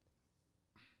Month.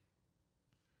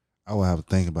 I would have to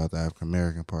think about the African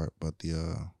American part, but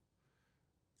the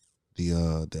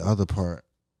other part,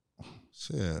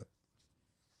 shit.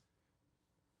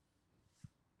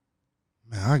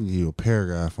 Man, I can give you a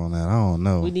paragraph on that. I don't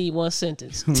know. We need one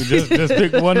sentence. just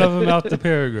pick one of them out the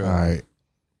paragraph. All right.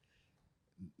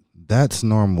 That's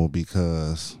normal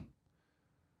because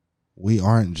we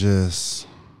aren't just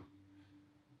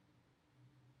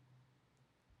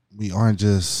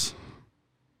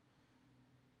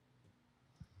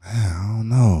man, I don't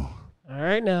know. All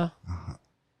right now.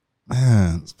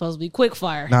 Man. It's supposed to be quick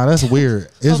fire. Nah, that's weird.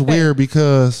 It's Okay. weird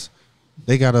because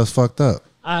they got us fucked up.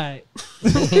 All right.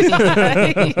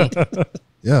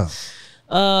 Yeah.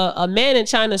 A man in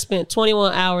China spent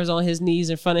 21 hours on his knees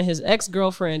in front of his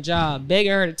ex-girlfriend job,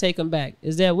 begging her to take him back.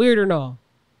 Is that weird or no?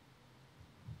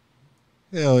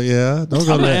 Hell yeah. Don't I'm go to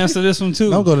gonna that. answer this one too.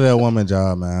 Don't go to that woman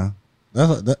job, man. You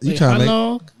Wait, trying how to make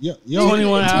long? you don't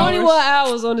 21 hours. 21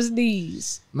 hours on his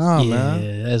knees. Nah, yeah,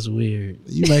 man. that's weird.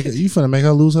 You finna make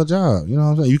her lose her job. You know what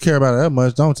I'm saying? You care about her that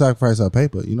much, don't sacrifice her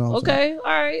paper. You know what I'm saying? Okay, all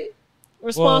right.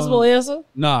 Responsible answer.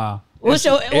 Nah. What's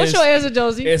your answer,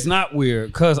 Josie? It's not weird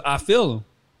because I feel them.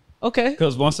 Okay.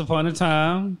 Because once upon a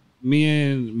time,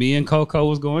 me and Coco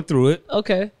was going through it,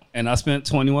 Okay. and I spent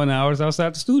 21 hours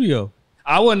outside the studio.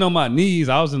 I wasn't on my knees.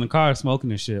 I was in the car smoking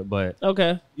and shit. But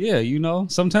Okay. yeah, you know,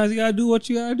 sometimes you gotta do what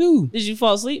you gotta do. Did you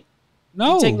fall asleep?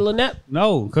 No, Take a little nap?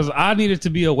 no, because I needed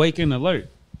to be awake and alert.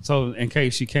 So in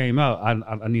case she came out,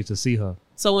 I need to see her.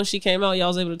 So when she came out, y'all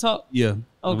was able to talk? Yeah.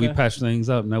 And we Okay. patched things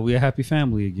up. Now we're a happy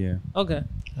family again. Okay.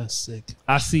 That's sick.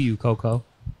 I see you, Coco.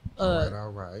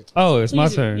 All right. Oh, it's my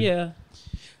Please- turn. Yeah.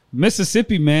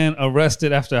 Mississippi man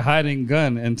arrested after hiding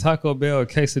gun in Taco Bell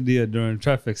quesadilla during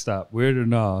traffic stop. Weird or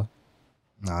nah?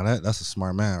 Nah, that's a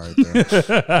smart man right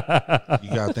there. You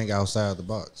gotta think outside the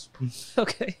box.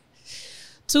 Okay.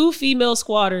 2 female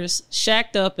squatters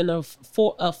shacked up in a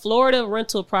Florida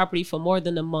rental property for more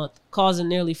than a month, causing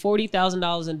nearly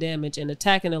 $40,000 in damage and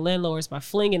attacking the landlords by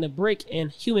flinging a brick and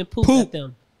human poop at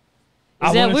them.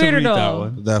 Is that wanted to weird or read that no?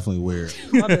 one. Definitely weird.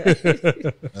 My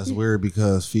bad. That's weird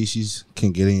because feces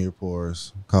can get in your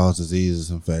pores, cause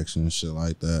diseases, infections, shit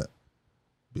like that.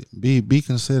 Be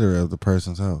considerate of the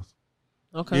person's health.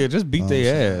 Okay. Yeah, just beat Oh, their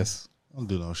shit. ass. Don't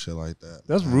do no shit like that.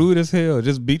 That's man. rude as hell.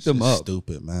 Just beat them Shit's up.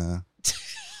 Stupid, man.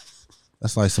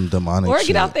 That's like some demonic Or shit.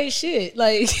 get out they shit.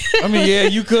 Like, I mean, yeah,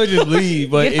 you could just leave,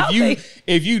 but Get out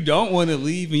if you don't want to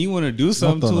leave and you want to do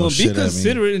something throw to no them, shit be at me.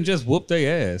 considerate and just whoop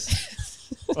their ass.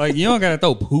 Like you don't gotta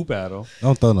throw poop at them.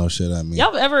 Don't throw no shit at me.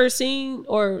 y'all ever seen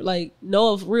or like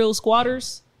know of real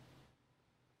squatters?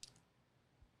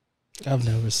 I've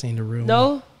never seen the real one.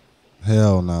 No?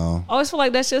 Hell no. I always feel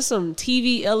like that's just some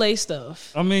TV LA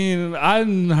stuff. I mean, I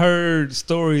done heard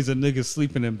stories of niggas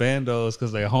sleeping in bandos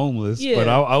because they're homeless, Yeah. but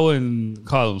I wouldn't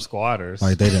call them squatters.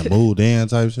 Like they done moved in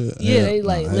type shit. Yeah, Hell, they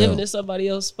like nah, living hell. in somebody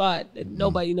else's spot that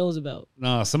nobody knows about.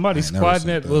 Nah, somebody I ain't never squatting seen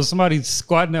at that. well, somebody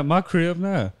squatting at my crib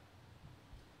now.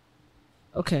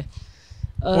 Okay.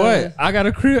 What? I got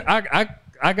a crib.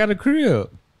 I got a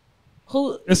crib.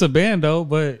 Who? It's a bando,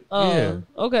 but yeah.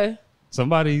 Okay. Some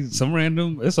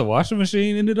random, it's a washing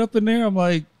machine ended up in there. I'm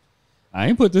like, I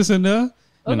ain't put this in there.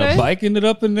 And Okay. a bike ended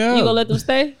up in there. You gonna let them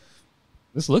stay?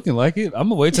 It's looking like it. I'm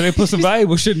gonna wait till they put some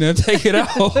valuable shit in there and take it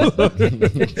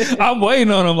out. I'm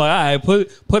waiting on them. Like, all right,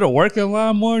 put a working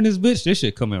lawnmower in this bitch. This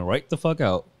shit coming right the fuck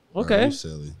out. Bro, Okay. you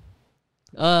silly.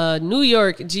 New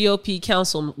York GOP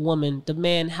councilwoman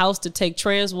demand house to take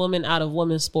trans women out of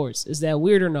women's sports. Is that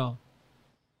weird or no?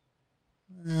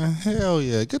 Man, hell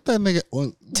yeah. Get that nigga.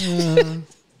 Well,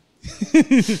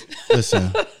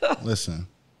 listen.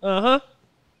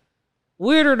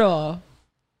 Weird or no?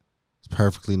 It's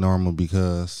perfectly normal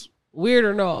because Weird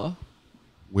or no?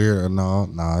 weird or no,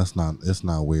 nah, it's not. It's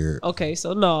not weird. Okay,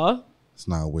 so no. It's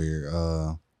not weird.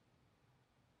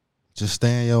 Just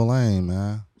stay in your lane,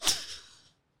 man.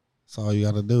 That's all you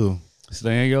got to do.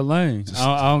 Stay in your lane.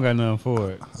 I don't got nothing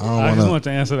for it. I don't I just wanna- want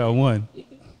to answer that one.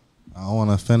 I don't want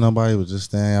to offend nobody, but just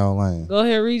stay in y'all lane. Go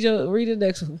ahead, read the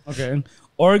next one. Okay.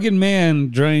 Oregon man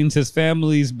drains his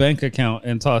family's bank account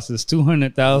and tosses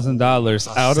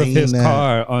 $200,000 out of his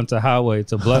car onto highway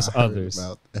to bless others.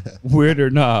 Weird or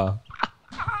nah?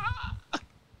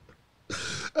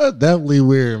 That's definitely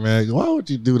weird, man. Why would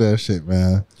you do that shit,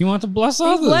 man? You want to bless He's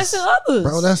others? blessing others.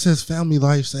 Bro, that's his family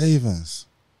life savings.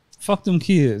 Fuck them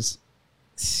kids.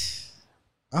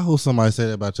 I hope somebody say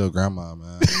that about your grandma,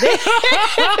 man.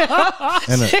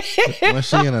 When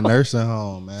she in a nursing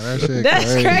home, man. That shit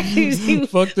That's crazy. crazy.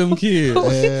 Fuck them kids.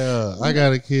 Yeah, I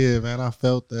got a kid, man. I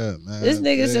felt that, man. This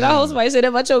nigga said, Damn. I hope somebody said that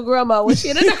about your grandma when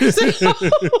she in a nursing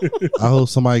home. I hope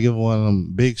somebody give one of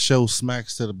them big show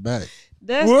smacks to the back.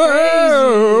 That's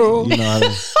Whoa. You know,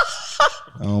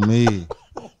 on me.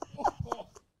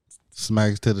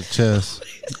 Smacks to the chest.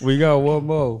 We got one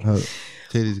more. Her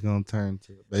titties gonna turn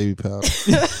to baby powder.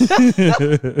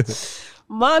 crazy.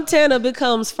 Montana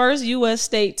becomes first U.S.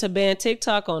 state to ban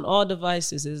TikTok on all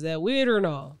devices. Is that weird or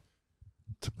no?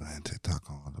 To ban TikTok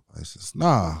on all devices.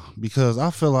 Nah, because I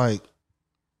feel like,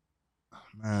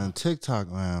 man, TikTok,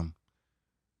 man.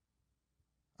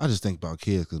 I just think about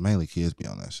kids because mainly kids be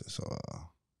on that shit. So,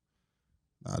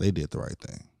 nah, they did the right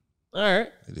thing. All right.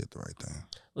 They did the right thing.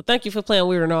 Well, thank you for playing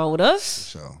weird or no with For us.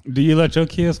 sure. Do you let your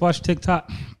kids watch TikTok?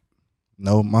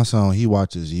 No, my son, he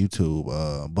watches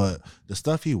YouTube. But the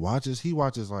stuff he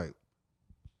watches like,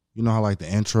 you know how like the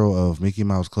intro of Mickey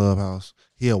Mouse Clubhouse?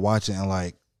 He'll watch it and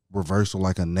like reversal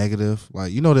like a negative.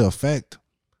 Like, you know the effect?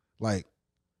 Like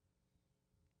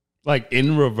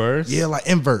In reverse? yeah, like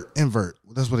invert.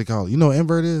 That's what they call it. You know what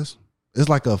invert is? It's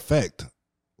like an effect,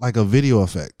 like a video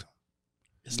effect.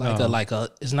 It's like No.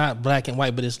 it's not black and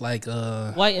white, but it's like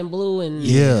White and blue and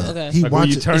Yeah, Okay. he Like when you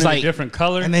watches turn it's it like- a different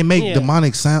color? and they make Yeah.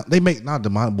 demonic sound. They make not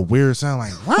demonic, but weird sound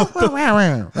like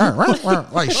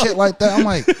like shit like that. I'm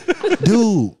like,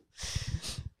 dude,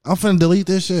 I'm finna delete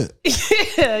this shit.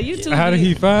 yeah, YouTube. How did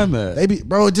he find that? They be,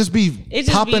 bro, it just be It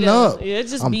just popping beat 'em. up. Yeah, it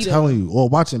just I'm beat 'em. telling you, or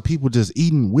watching people just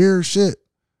eating weird shit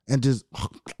and just.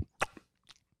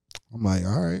 I'm like,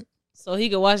 all right, So he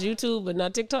could watch YouTube but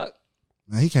not TikTok?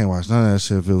 man, he can't watch none of that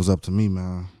shit if it was up to me,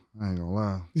 man. I ain't gonna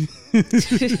lie.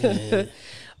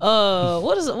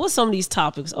 What's some of these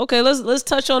topics? Okay, let's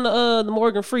touch on the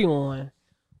Morgan Freeman one.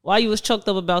 Why you was choked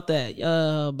up about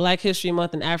that? Black History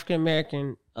Month and African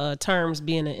American terms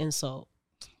being an insult.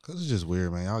 Cause it's just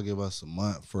weird, man. Y'all give us a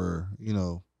month for,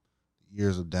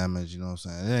 years of damage, you know what I'm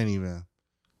saying? It ain't even,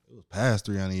 it was past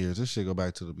 300 years. This shit go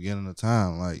back to the beginning of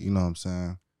time, like, you know what I'm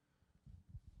saying?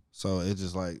 So it's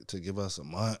just like to give us a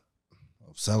month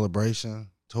of celebration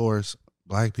towards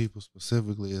black people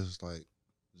specifically is like,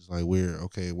 it's like weird.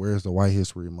 Okay, where's the White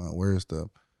History Month? Where's the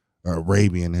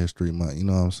Arabian History Month? You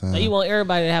know what I'm saying? So you want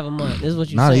everybody to have a month? Is what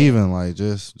you Not saying. even like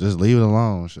just leave it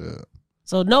alone, shit.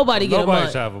 So nobody get a Nobody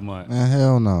month. should have a month. Man,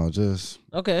 hell no. Just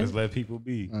Okay. Just let people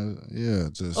be.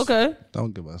 just Okay.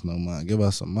 don't give us no money. Give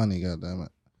us some money, goddamn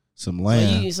it. Some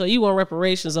land. So you want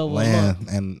reparations over a month?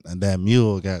 Land and that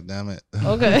mule, goddamn it.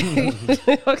 Okay. Give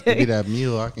me Okay. that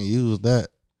mule, I can use that.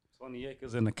 20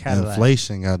 acres in the Cadillac.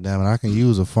 Inflation, goddamn it. I can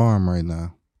use a farm right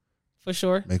now. For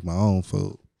sure. Make my own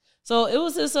food. So it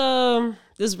was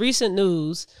this recent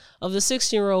news of the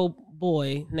 16-year-old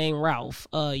boy named Ralph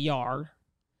Yar,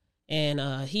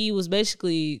 and he was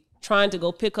basically trying to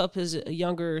go pick up his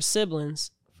younger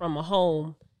siblings from a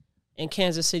home in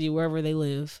Kansas City, wherever they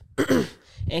live,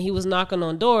 and he was knocking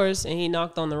on doors, and he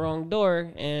knocked on the wrong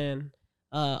door, and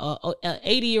an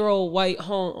 80-year-old white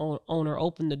home owner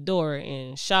opened the door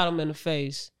and shot him in the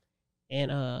face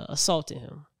and assaulted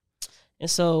him. And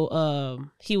so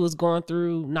he was going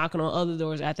through knocking on other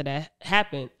doors after that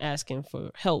happened, asking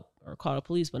for help or call the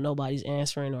police, but nobody's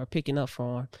answering or picking up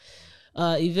for him.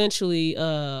 Eventually,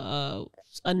 a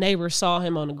neighbor saw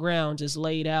him on the ground, just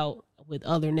laid out with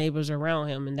other neighbors around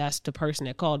him, and that's the person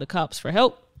that called the cops for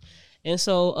help. And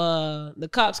so the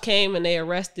cops came and they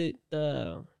arrested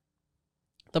the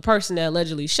person that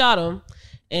allegedly shot him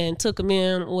and took him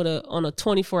in on a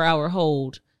 24-hour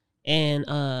hold.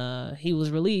 And he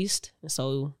was released, and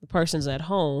so the person's at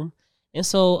home. And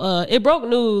so it broke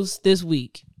news this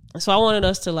week. So I wanted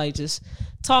us to just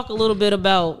talk a little bit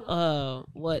about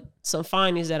what some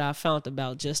findings that I found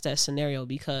about just that scenario,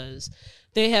 because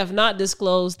they have not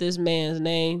disclosed this man's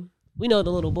name. We know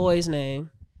the little boy's name.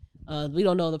 We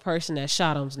don't know the person that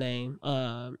shot him's name.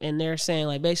 And they're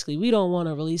saying basically we don't want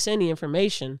to release any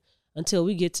information until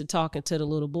we get to talking to the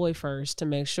little boy first to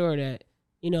make sure that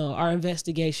our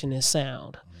investigation is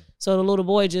sound. So the little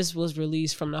boy just was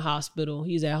released from the hospital.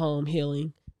 He's at home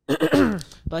healing,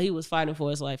 but he was fighting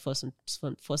for his life for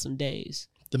some days.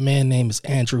 The man name is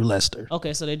Andrew Lester.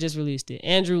 Okay, so they just released it.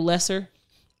 Andrew Lesser.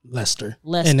 Lester.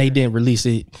 Lester. And they didn't release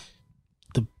it.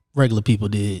 The regular people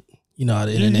did. You know how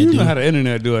the internet You do. know how the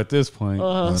internet do at this point.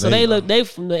 So they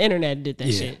from the internet did that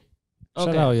Yeah. shit. Shout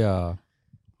Okay. out y'all.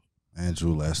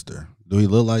 Andrew Lester. Do he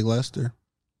look like Lester?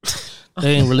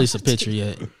 They ain't released a picture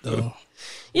yet, though.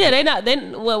 Yeah,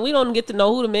 well, we don't get to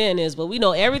know who the man is, but we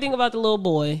know everything about the little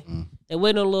boy. They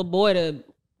waiting on the little boy to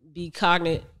be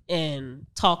cognate and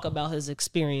talk about his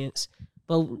experience.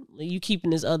 But you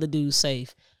keeping this other dude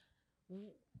safe.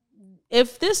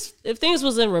 If things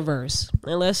was in reverse,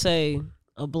 and let's say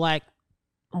a black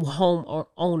home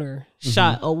owner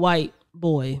shot a white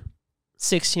boy,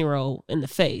 16-year-old, in the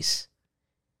face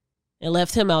and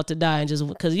left him out to die, and just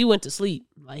because he went to sleep,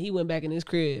 like he went back in his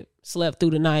crib, slept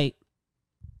through the night.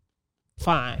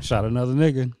 Fine. Shot another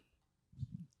nigga.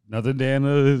 Another day in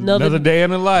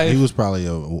the life. He was probably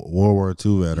a World War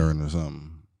II veteran or something.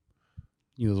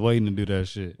 He was waiting to do that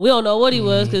shit. We don't know what he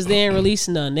was because they ain't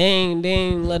releasing none. They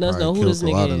ain't letting us know who this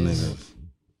nigga is.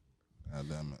 God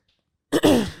damn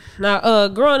it. Now,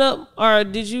 growing up,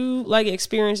 did you like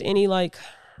experience any like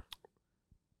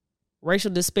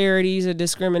racial disparities or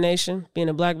discrimination being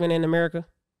a black man in America?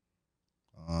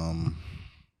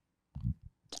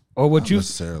 Or what Not you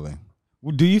necessarily.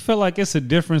 do you feel like it's a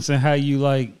difference in how you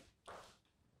like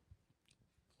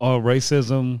or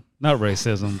racism, not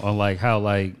racism, or like how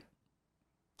like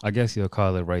I guess you'll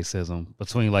call it racism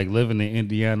between like living in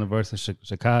Indiana versus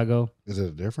Chicago? Is it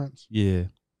a difference? Yeah.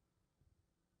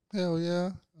 Hell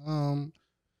yeah.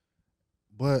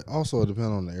 But also it depends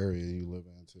on the area you live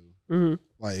in too. Mm-hmm.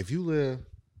 Like if you live,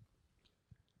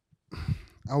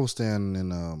 I was staying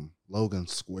in Logan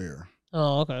Square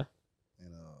Oh, okay.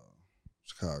 in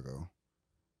Chicago,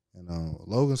 and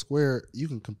Logan Square, you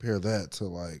can compare that to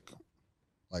like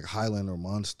Highland or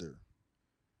Munster.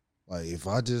 Like if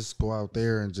I just go out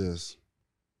there and just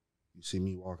you see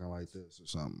me walking like this or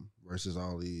something, versus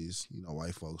all these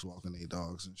white folks walking their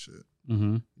dogs and shit.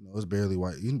 Mm-hmm. It's barely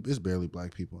white. It's barely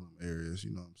black people in them areas.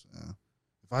 You know what I'm saying?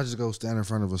 If I just go stand in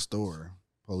front of a store,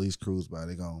 police cruise by,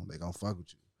 they gon' fuck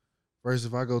with you. First,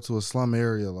 if I go to a slum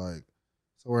area like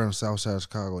somewhere in the south side of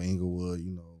Chicago, Inglewood,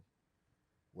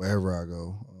 wherever I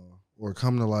go, or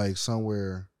come to like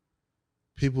somewhere,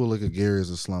 people look at Gary as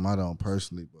a slum. I don't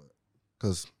personally, but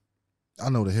because I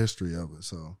know the history of it.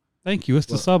 So Thank you. It's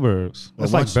the suburbs. but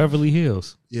It's like once- Beverly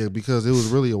Hills. yeah, because it was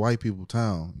really a white people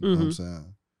town. You know what I'm Mhm.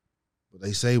 saying? But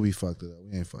they say we fucked it up.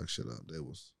 We ain't fucked shit up. It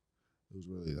was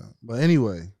really that. But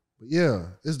anyway, yeah,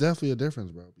 it's definitely a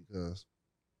difference, bro. Because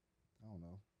I don't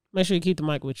know. Make sure you keep the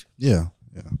mic with you. Yeah.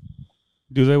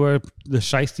 Do they wear the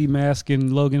shiesty mask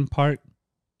in Logan Park?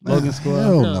 Logan Man, Square?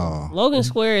 hell no. Logan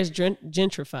Square is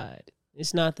gentrified.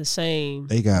 It's not the same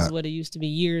They got- as what it used to be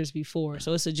years before.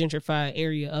 So it's a gentrified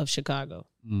area of Chicago.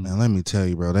 Man, let me tell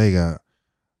you, bro. They got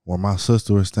where my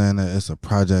sister was staying at. It's a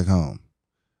project home,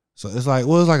 so it's like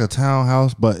it's like a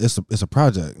townhouse, but it's a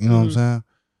project. You know what I'm saying?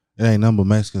 It ain't nothing but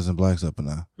Mexicans and blacks up in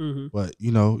there. Mm-hmm. But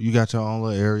you got your own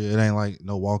little area. It ain't like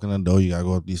no walking the door. You gotta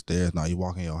go up these stairs. Now you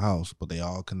walk in your house, but they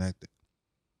all connected.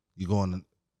 You go in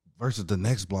versus the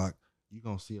next block, you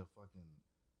gonna see a fucking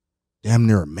damn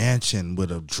near a mansion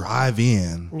with a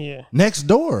drive-in Yeah. next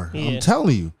door. Yeah. I'm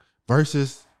telling you.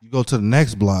 Versus you go to the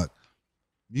next block,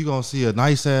 you gonna see a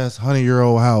nice ass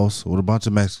 100-year-old house with a bunch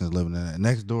of Mexicans living in it. And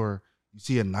next door, you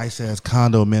see a nice ass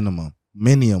condo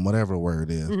minium, whatever the word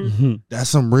is. Mm-hmm. That's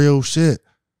some real shit.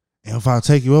 And if I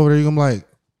take you over there, you're gonna be like,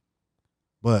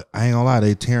 but I ain't gonna lie,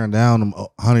 they tearing down them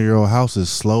 100-year-old houses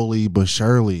slowly but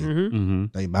surely. Mm-hmm. Mm-hmm.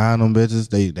 They buying them bitches.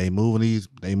 They moving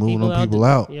them people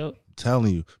out. Yep. I'm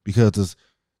telling you, because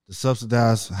the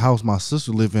subsidized house my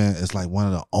sister live in is like one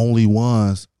of the only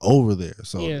ones over there.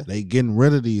 So Yeah. they getting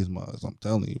rid of these mugs. I'm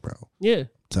telling you, bro. Yeah. I'm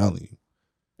telling you.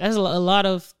 That's a lot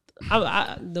of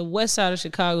the west side of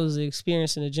Chicago is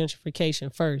experiencing the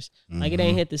gentrification first. Like it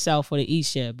ain't hit the south or the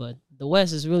east yet, but the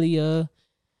west is really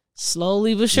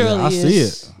slowly but surely. I see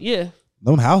it. Yeah.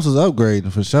 Them houses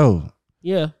upgrading for sure.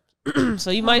 Yeah.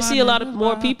 So you might see a lot of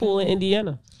more people in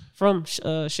Indiana from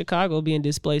Chicago being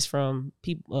displaced from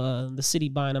people, the city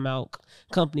buying them out,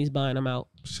 companies buying them out.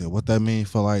 Shit, what that mean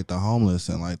for like the homeless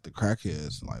and like the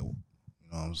crackheads? Like, you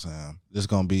know what I'm saying? It's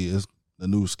the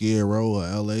new Skid Row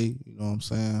of LA. You know what I'm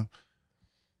saying?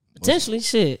 Potentially,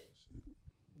 shit.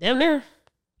 Damn near.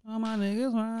 All my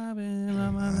niggas robbing,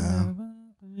 all my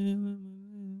niggas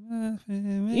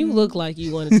You look like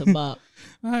you wanted to bop.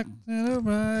 rock to the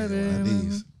right One of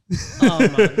these. Oh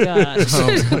my god.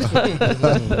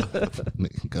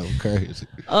 Nigga go crazy.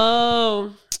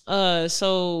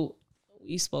 So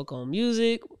we spoke on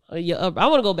music. I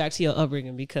want to go back to your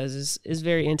upbringing because it's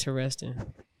very interesting.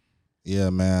 Yeah,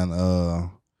 man.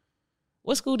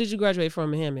 What school did you graduate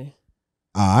from in Hammond?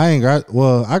 I ain't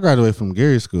I graduated from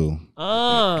Gary School.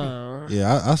 Oh.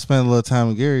 Yeah, I spent a little time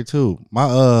in Gary too.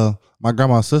 My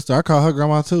grandma's sister, I call her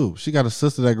grandma too. She got a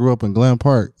sister that grew up in Glen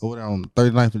Park over there on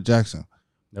 39th and Jackson.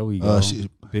 There we go. She,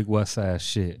 Big West Side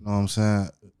shit. You know what I'm saying?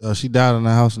 She died in the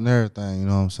house and everything, you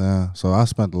know what I'm saying? So I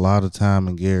spent a lot of time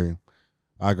in Gary.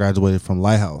 I graduated from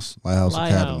Lighthouse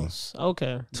Academy.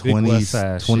 Okay. Big West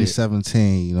Side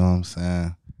 2017, you know what I'm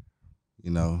saying?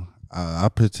 You know, I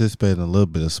participated in a little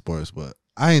bit of sports, but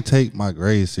I ain't take my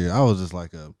grades here. I was just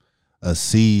like a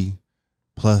C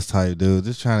plus type dude,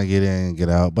 just trying to get in and get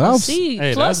out. But I was C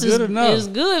Hey, plus that's good enough. is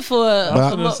good for. I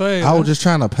was gonna say, I was just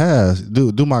trying to pass,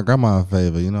 do my grandma a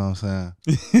favor, you know what I'm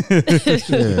saying?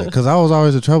 Yeah, because I was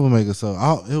always a troublemaker. So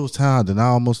it was time that I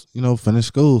almost, finished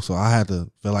school. So I had to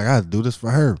feel like I had to do this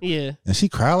for her. Yeah. And she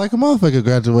cried like a motherfucker at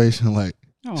graduation. Like,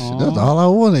 shit, Aw. that's all I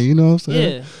wanted, you know what I'm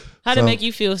saying? Yeah. How'd it So- make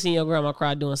you feel seeing your grandma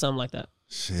cry doing something like that?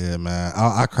 Shit, man.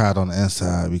 I cried on the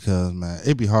inside because, man,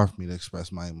 it'd be hard for me to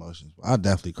express my emotions. I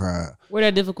definitely cried. Where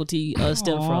that difficulty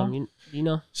stem Aw. from? You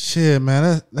know? Shit,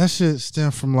 man, that shit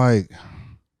stemmed from like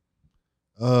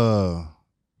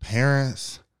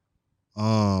parents,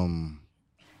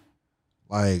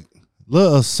 like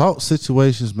little assault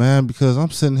situations, man, because I'm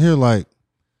sitting here like,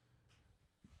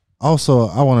 also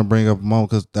I want to bring up a moment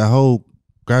because that whole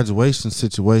graduation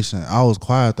situation, I was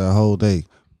quiet that whole day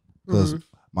because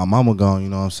my mama gone, you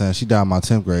know what I'm saying? She died my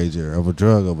 10th grade year of a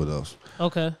drug overdose.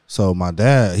 Okay. So my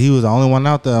dad, he was the only one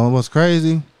out there. And what's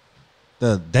crazy,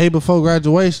 the day before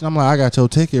graduation, I'm like, I got your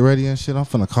ticket ready and shit. I'm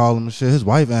finna call him and shit. His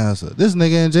wife answered. This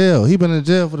nigga in jail. He been in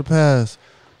jail for the past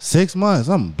 6 months.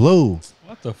 I'm blue.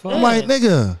 What the fuck? I'm like,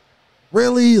 nigga,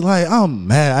 really? Like, I'm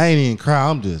mad. I ain't even cry.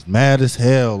 I'm just mad as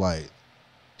hell. Like,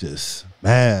 just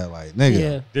mad. Like, nigga.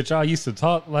 Yeah. Did y'all used to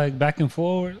talk like back and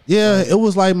forward? Yeah, it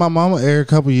was like my mama every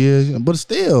couple years, but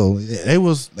still, they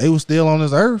was still on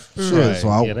this earth. Shit, Right. so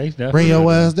I Yeah, they definitely bring your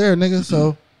were. ass there, nigga.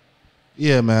 So,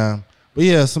 yeah, man. But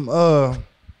yeah,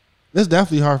 it's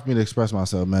definitely hard for me to express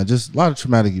myself, man. Just a lot of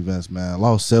traumatic events, man.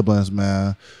 Lost siblings,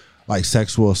 man. Like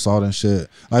sexual assault and shit.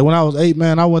 Like when I was 8,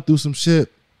 man, I went through some shit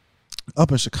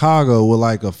up in Chicago with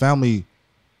like a family.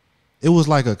 It was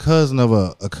like a cousin of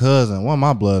a cousin, one of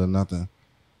my blood or nothing.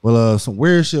 Well, some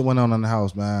weird shit went on in the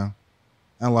house, man,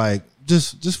 and like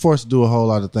just forced to do a whole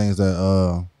lot of things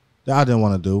that I didn't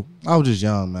want to do. I was just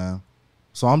young, man,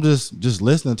 so I'm just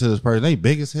listening to this person. They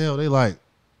big as hell. They like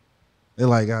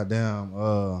goddamn.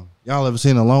 Y'all ever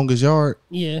seen The Longest Yard?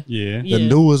 Yeah. Yeah. Yeah. The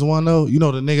newest one though. You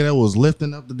know the nigga that was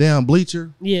lifting up the damn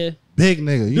bleacher. Yeah. Big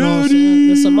nigga. You know what I'm saying?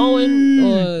 The Samoan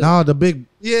or Nah, the big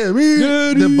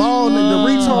the bald nigga,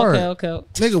 the retard. Okay.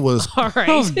 Nigga was All I'm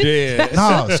right. dead.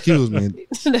 nah. Excuse me.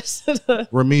 That's-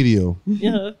 Remedial.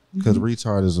 yeah. Because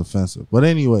retard is offensive. But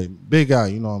anyway, big guy,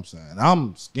 you know what I'm saying.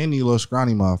 I'm skinny, little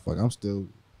scrawny motherfucker. I'm still.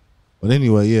 But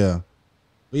anyway, yeah.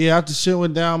 But yeah, after shit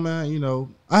went down, man,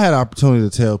 I had opportunity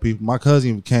to tell people. My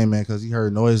cousin even came in because he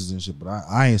heard noises and shit, but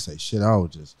I ain't say shit. I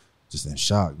was just in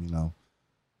shock,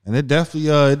 And it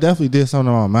definitely did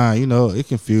something on my mind. It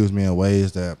confused me in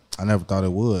ways that I never thought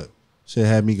it would. Shit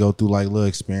had me go through like little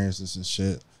experiences and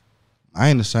shit. I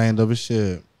ain't ashamed of it.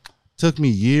 Shit took me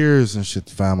years and shit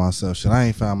to find myself. Shit, I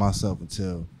ain't found myself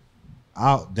until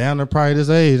out down to probably this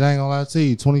age. I ain't gonna lie to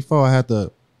you. 24, I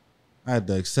had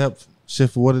to accept shit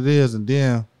for what it is, and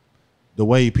then the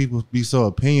way people be so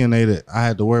opinionated, I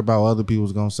had to worry about what other people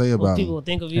was gonna say What about people me. will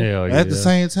think of you. Hell yeah. At the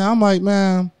same time, I'm like,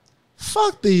 man,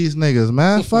 fuck these niggas,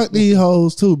 man. Fuck these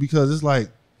hoes too, because it's like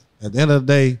at the end of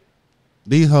the day,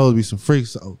 these hoes be some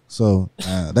freaks. So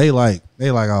they like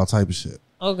all type of shit.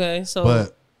 Okay. So.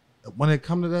 But when it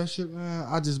come to that shit, man,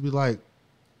 I just be like,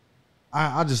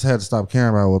 I just had to stop caring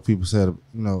about what people said.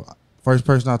 First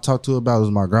person I talked to about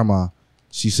was my grandma.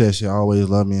 She said she always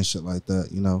loved me and shit like that,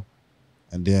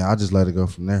 And then I just let it go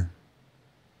from there.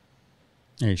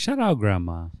 Hey, shout out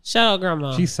grandma. Shout out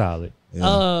grandma. She's solid.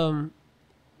 Yeah.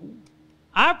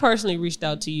 I personally reached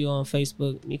out to you on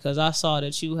Facebook because I saw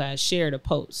that you had shared a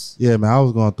post. Yeah, man, I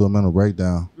was going through a mental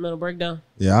breakdown. Mental breakdown.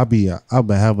 Yeah, I've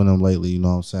been having them lately, you know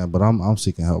what I'm saying? But I'm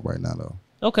seeking help right now though.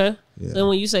 Okay. Yeah. Then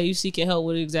when you say you seeking help,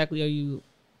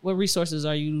 what resources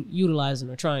are you utilizing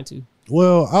or trying to?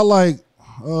 Well,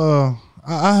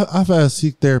 I've had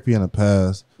seek therapy in the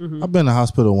past. I've been to the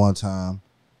hospital one time.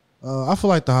 I feel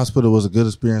like the hospital was a good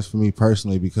experience for me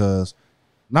personally because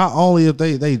not only if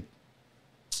they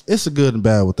it's a good and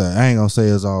bad with that. I ain't gonna say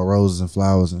it's all roses and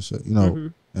flowers and shit,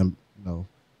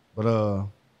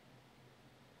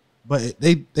 but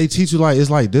they teach you like it's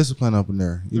like discipline up in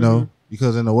there,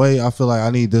 because in a way I feel like I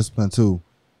need discipline too,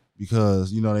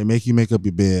 because they make you make up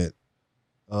your bed.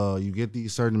 You get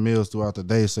these certain meals throughout the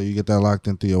day, so you get that locked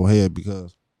into your head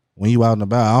because when you out and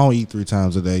about, I don't eat 3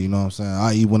 times a day. You know what I'm saying?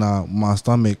 I eat when my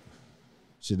stomach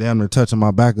shit damn near touching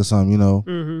my back or something. You know.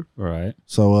 Mm-hmm. Right.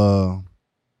 So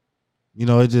you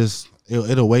know,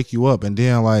 it'll wake you up, and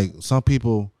then like some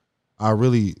people are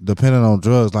really dependent on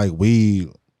drugs like weed,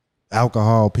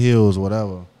 alcohol, pills,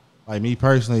 whatever. Like me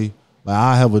personally, like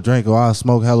I have a drink or I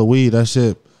smoke hella weed. That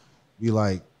shit be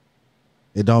like,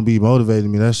 it don't be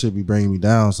motivating me. That shit be bringing me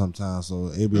down sometimes. So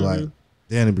it'd be like,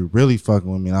 then it'd be really fucking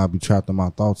with me, and I'll be trapped in my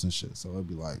thoughts and shit. So it'd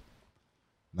be like,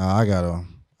 nah, I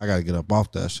gotta get up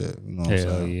off that shit. You know what I'm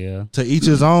Hell saying? yeah. To each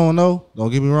his own, though. Don't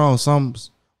get me wrong. Some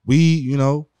weed, you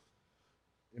know,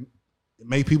 it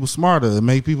make people smarter. It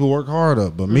make people work harder.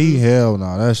 But me, hell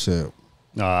no, that shit.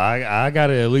 No, I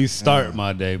gotta at least start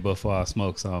my day before I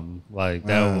smoke something like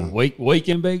that. Wake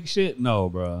and bake shit. No,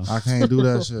 bro. I can't do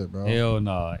that shit, bro. Hell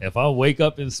no. If I wake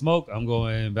up and smoke, I'm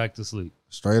going back to sleep,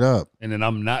 Straight up. and then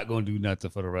I'm not gonna do nothing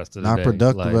for the rest of the Not day.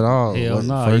 productive Like, at all. Hell What,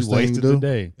 no. first You thing you wasted do? the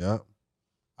day. Yep.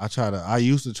 I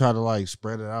used to try to like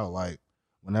spread it out. Like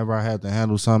whenever I had to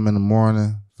handle something in the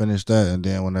morning, finish that, and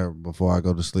then before I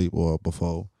go to sleep or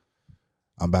before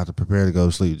I'm about to prepare to go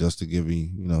to sleep, just to give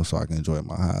me, you know, so I can enjoy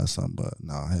my high or something. But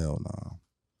no, hell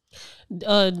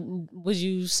no. Would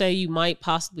you say you might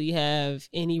possibly have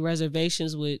any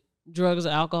reservations with drugs or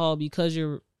alcohol because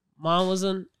your mom was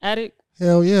an addict?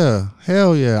 Hell yeah.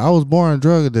 I was born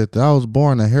drug addicted. I was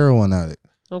born a heroin addict.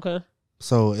 Okay.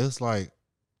 So it's like,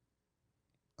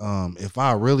 if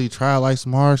I really try like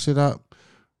some hard shit out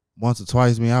once or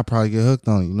twice, I probably get hooked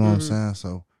on it. You know what I'm saying?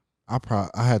 So I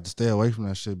had to stay away from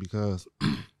that shit because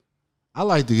I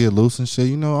like to get loose and shit.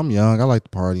 You know, I'm young. I like to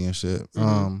party and shit.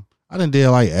 I done did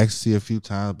like ecstasy a few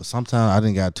times, but sometimes I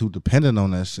didn't got too dependent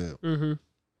on that shit.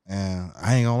 And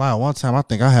I ain't gonna lie, one time I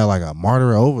think I had like a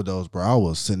martyr overdose, bro. I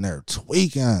was sitting there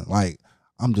tweaking. Like,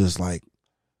 I'm just like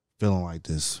feeling like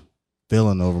this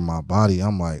feeling over my body.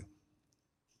 I'm like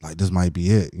this might be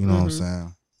it. You know what I'm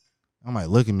saying? I'm like,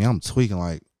 look at me. I'm tweaking,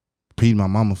 like repeating my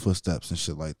mama footsteps and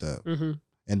shit like that.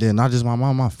 And then not just my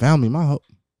mom, my family,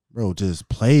 bro, just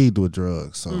plagued with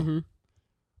drugs. So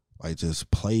like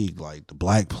just plagued, like the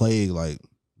Black Plague, like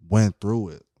went through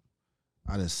it.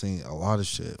 I done seen a lot of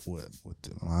shit with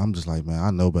it. I'm just like, man, I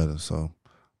know better. So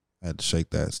I had to shake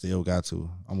that. Still got to.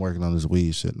 I'm working on this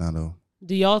weed shit now though.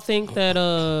 Do y'all think that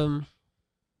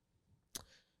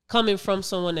coming from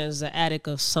someone that's an addict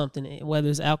of something, whether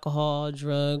it's alcohol,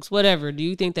 drugs, whatever, do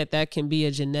you think that can be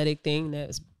a genetic thing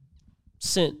that's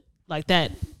sent like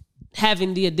that?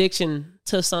 Having the addiction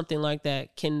to something like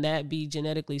that, can that be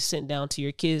genetically sent down to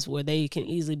your kids where they can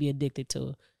easily be addicted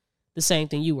to the same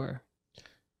thing you were?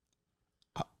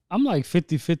 I'm like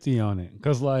 50-50 on it.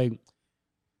 Because, like,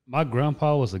 my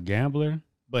grandpa was a gambler,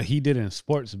 but he didn't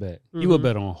sports bet. He would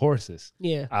bet on horses.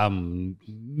 Yeah. I'm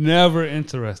never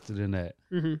interested in that.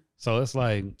 So it's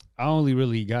like, I only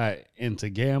really got into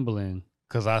gambling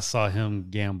because I saw him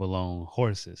gamble on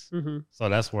horses. So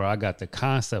that's where I got the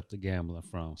concept of gambling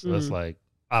from. So it's like,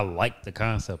 I like the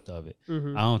concept of it.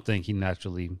 I don't think he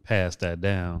naturally passed that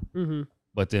down.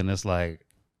 But then it's like,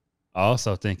 I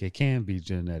also think it can be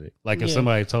genetic. Like if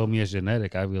somebody told me it's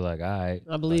genetic, I'd be like, all right.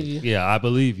 I believe you. Yeah, I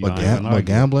believe you. But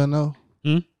gambling though?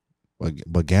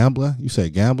 But gambling? You say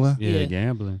gambling? Yeah,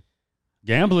 gambling.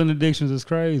 Gambling addictions is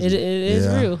crazy. It is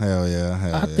real. Hell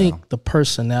yeah. I think the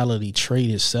personality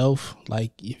trait itself,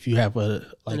 like if you have an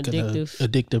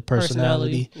addictive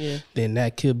personality, then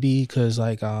that could be because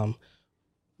like I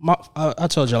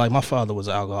told you, like my father was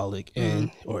an alcoholic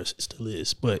or still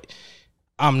is, but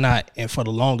I'm not. And for the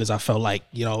longest, I felt like,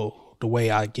 you know, the way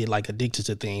I get like addicted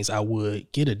to things, I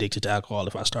would get addicted to alcohol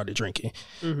if I started drinking,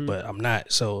 but I'm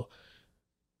not. So,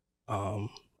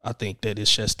 I think that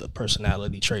it's just the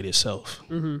personality trait itself.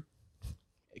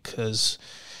 Because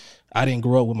I didn't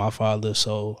grow up with my father,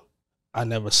 so I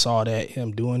never saw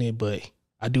him doing it. But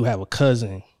I do have a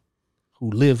cousin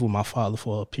who lived with my father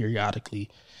for periodically,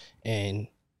 and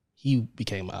he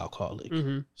became an alcoholic.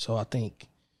 So I think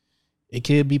it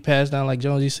could be passed down like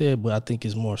Jonesy said, but I think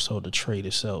it's more so the trait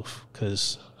itself,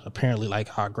 because apparently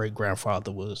like our great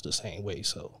grandfather was the same way.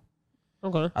 So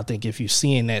okay, I think if you're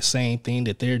seeing that same thing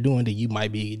that they're doing, then you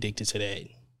might be addicted to that.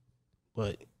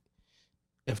 But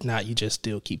if not, you just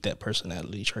still keep that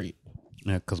personality trait.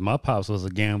 Yeah, because my pops was a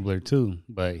gambler too,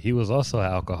 but he was also an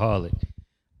alcoholic.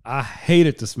 I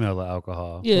hated the smell of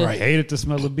alcohol. Yeah. I hated the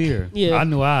smell of beer. Yeah. I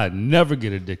knew I'd never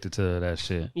get addicted to that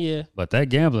shit. Yeah. But that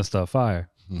gambling stuff fire.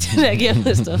 That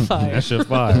gambling stuff fire. That shit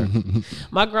fire.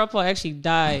 My grandpa actually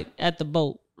died at the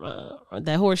boat,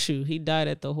 that horseshoe. He died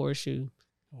at the horseshoe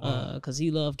because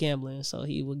he loved gambling. So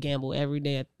he would gamble every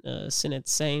day sitting at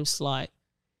the same slot.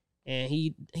 And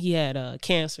he had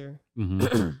cancer.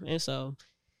 And so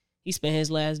He spent his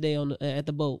last day at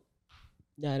the boat.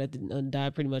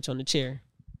 Died pretty much on the chair.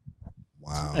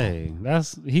 Wow. Hey,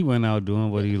 he went out doing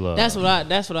what he loved. That's what I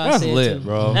That's said lit, too.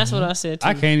 bro. That's what I said too.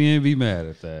 I can't even be mad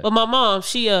at that. But my mom,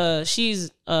 she's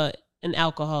an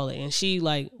alcoholic, and she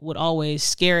like would always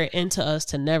scare it into us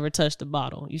to never touch the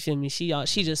bottle. You feel me? She's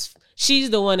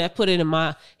the one that put it in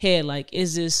my head like,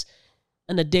 is this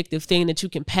an addictive thing that you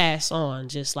can pass on?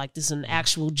 Just like this is an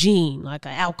actual gene, like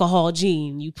an alcohol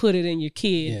gene. You put it in your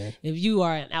kid if you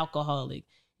are an alcoholic.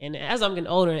 And as I'm getting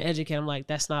older and educated, I'm like,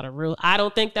 I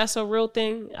don't think that's a real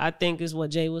thing. I think is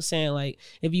what Jay was saying. Like,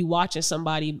 if you watching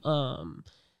somebody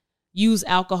use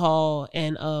alcohol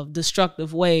in a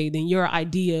destructive way, then your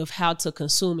idea of how to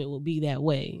consume it will be that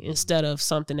way, instead of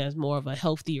something that's more of a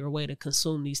healthier way to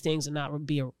consume these things and not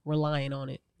be relying on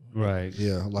it. Right.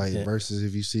 Yeah, like versus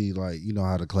if you see like, you know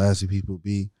how the classy people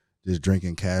be just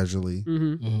drinking casually,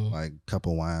 like cup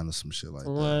of wine or some shit like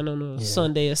that. Wine on a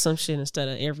Sunday or some shit instead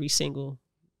of every single.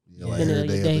 Yeah, like every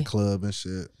day at the club and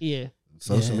shit. Yeah.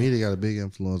 Social media got a big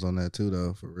influence on that too,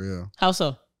 though, for real. How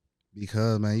so?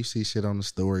 Because, man, you see shit on the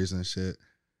stories and shit.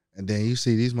 And then you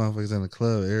see these motherfuckers in the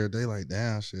club every day like,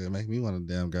 damn, shit, make me want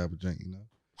to damn grab a drink, you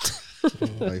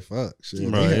know? Like, fuck, shit.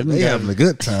 Right. They having a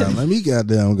good time. Let me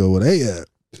goddamn go where they at.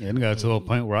 And it got to a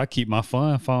point where I keep my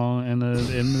phone in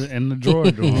the drawer.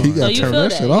 You got to turn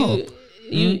that shit off.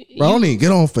 Bro, I don't even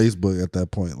get on Facebook at that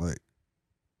point. Like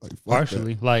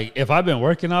partially, like if I've been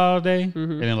working all day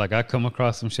and then like I come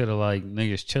across some shit of like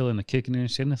niggas chilling and kicking and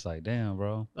shit, and it's like, damn,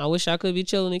 bro. I wish I could be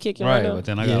chilling and kicking right now. But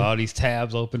then I got all these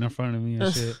tabs open in front of me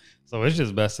and shit. So it's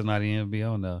just best to not even be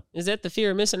on there. Is that the fear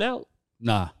of missing out?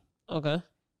 Nah. Okay.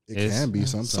 It can be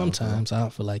sometimes. Sometimes I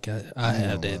don't feel like I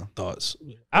have that thoughts.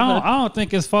 I don't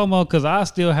think it's FOMO because I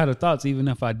still had the thoughts even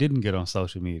if I didn't get on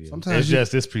social media. Sometimes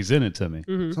it's presented to me.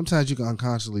 Sometimes you can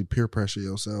unconsciously peer pressure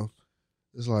yourself.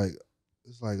 It's like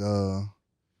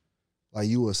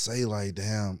you would say like,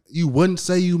 damn, you wouldn't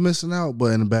say you missing out,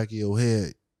 but in the back of your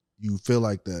head, you feel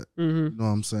like that. You know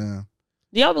what I'm saying?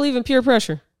 Do y'all believe in peer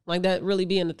pressure? Like that really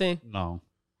being the thing? No.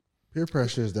 Peer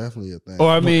pressure is definitely a thing. Or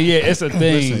I mean, yeah, it's a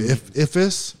thing. Listen, if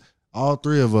it's all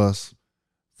three of us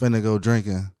finna go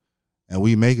drinking and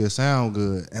we make it sound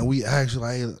good and we actually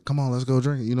like, hey, come on, let's go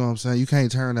drinking. You know what I'm saying? You can't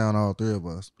turn down all three of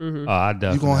us. Oh, I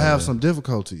definitely. You're gonna have some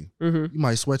difficulty. You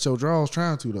might sweat your drawers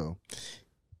trying to though.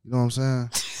 You know what I'm saying?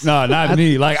 No, not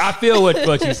me. Like I feel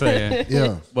what you're saying.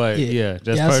 Yeah. But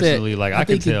just personally, like I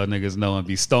can tell niggas know and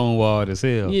be stonewalled as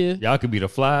hell. Yeah. Y'all could be the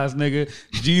flies, nigga.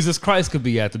 Jesus Christ could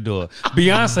be at the door.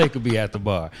 Beyonce could be at the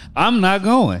bar. I'm not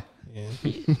going.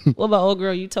 What about old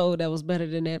girl you told that was better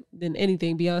than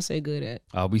anything Beyonce good at?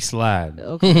 I'll be sliding.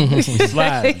 Okay.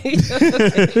 Sliding.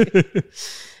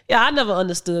 Yeah, I never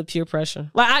understood peer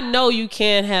pressure. Like I know you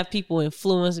can have people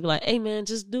influence and be like, hey man,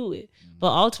 just do it.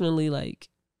 But ultimately, like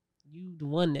you the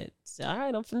one that said, all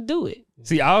right, I'm finna do it.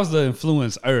 See, I was the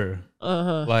influencer.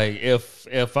 Like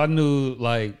if I knew,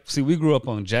 like, see, we grew up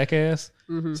on Jackass.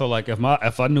 So like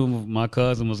if I knew my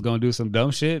cousin was gonna do some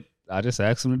dumb shit, I just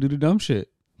asked him to do the dumb shit.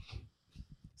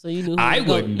 So you knew I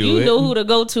wouldn't do it. You know who to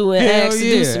go to and ask to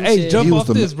do some shit. Jump off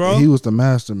this, bro. He was the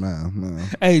mastermind, man.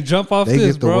 Hey, jump off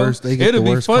this, bro. It'll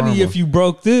be funny if you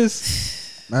broke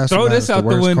this. Throw this out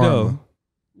the window. Karma.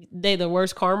 They the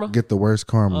worst karma? Get the worst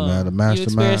karma, man. The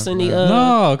mastermind.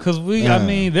 No, because I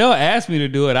mean, they'll ask me to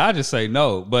do it. I just say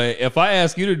no. But if I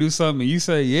ask you to do something and you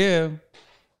say, yeah,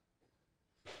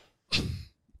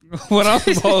 what I'm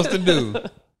supposed to do?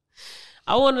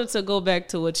 I wanted to go back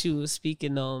to what you were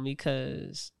speaking on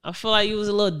because I feel like you was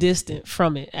a little distant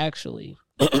from it, actually.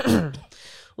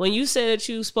 When you said that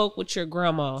you spoke with your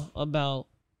grandma about,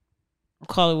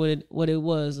 call it what it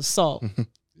was, assault.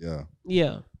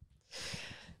 Yeah.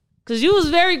 Because you was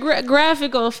very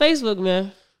graphic on Facebook,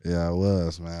 man. Yeah, I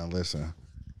was, man. Listen.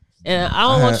 And I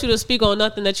don't want you to speak on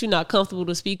nothing that you're not comfortable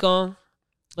to speak on,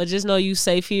 but just know you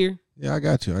safe here. Yeah, I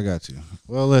got you.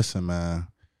 Well, listen, man.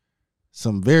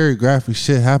 Some very graphic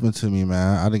shit happened to me,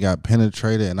 man. I done got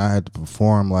penetrated and I had to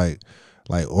perform like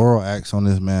oral acts on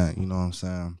this man, you know what I'm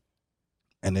saying?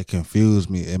 And it confused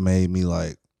me. It made me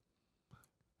like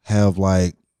have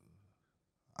like,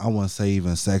 I wouldn't say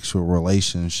even sexual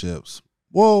relationships.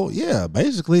 Well, yeah,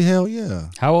 basically, hell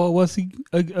yeah. How old was he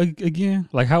again?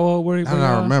 Like how old were he? I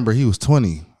don't remember. He was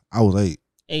 20. I was 8.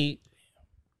 8.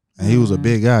 And he was a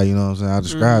big guy, you know what I'm saying? I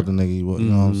described the nigga, you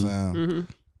know what I'm saying?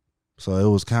 So it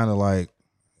was kind of like,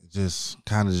 just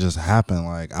happened.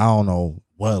 Like, I don't know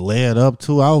what led up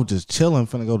to. I was just chilling,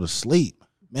 finna go to sleep.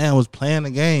 Man was playing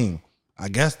the game. I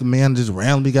guess the man just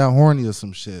randomly got horny or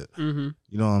some shit. You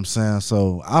know what I'm saying?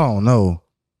 So I don't know.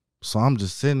 So I'm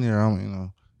just sitting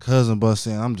here, cousin bust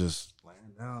in. I'm just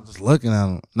laying now I'm just looking at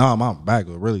him. No, my back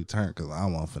was really turned because I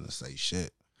wasn't finna say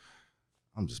shit.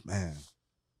 I'm just mad.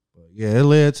 But yeah, it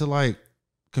led to like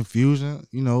confusion,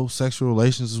 you know, sexual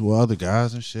relations with other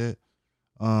guys and shit.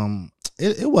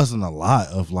 It wasn't a lot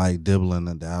of like dibbling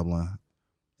and dabbling.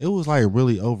 It was like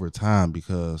really over time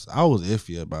because I was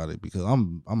iffy about it because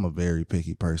I'm a very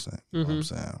picky person. You know what I'm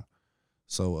saying?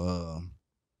 So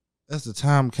as the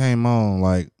time came on,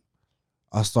 like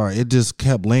it just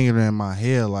kept lingering in my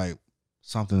head like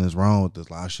something is wrong with this.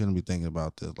 Like I shouldn't be thinking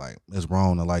about this. Like it's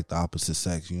wrong to like the opposite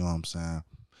sex, you know what I'm saying?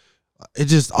 It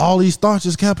just all these thoughts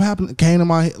just kept happening, came to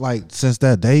my head like since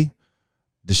that day.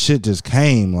 The shit just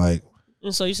came like.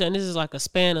 And so you saying this is like a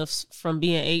span of from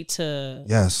being 8 to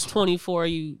yes 24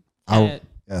 you had.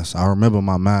 Yes, I remember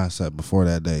my mindset before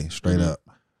that day, straight up.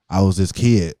 I was this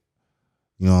kid.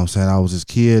 You know what I'm saying? I was this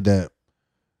kid that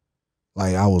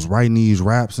like I was writing these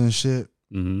raps and shit,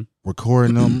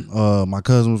 recording them. My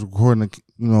cousin was recording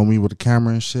me with the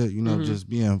camera and shit, you know, just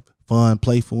being fun,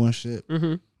 playful and shit.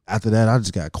 After that, I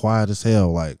just got quiet as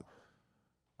hell. Like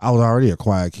I was already a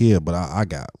quiet kid, but I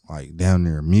got like down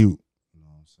there mute.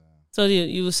 So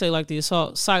you would say like the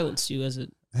assault silenced you as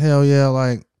it? Hell yeah,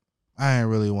 like I ain't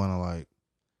really want to like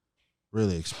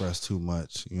really express too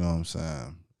much. You know what I'm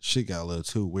saying? Shit got a little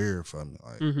too weird for me.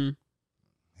 Like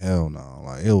hell no,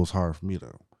 like it was hard for me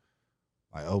to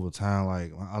like over time.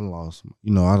 Like I done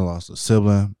lost a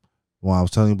sibling. When I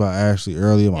was telling you about Ashley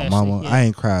earlier, my mama, I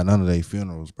ain't cried none of their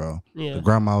funerals, bro. Yeah. The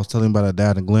grandma I was telling you about her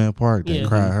dad in Glen Park, they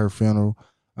cried at her funeral.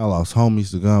 I lost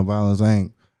homies to gun violence.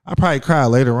 I probably cried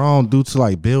later on due to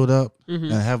like build up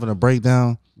and having a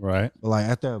breakdown. Right. But like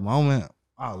at that moment,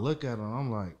 I look at her and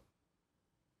I'm like,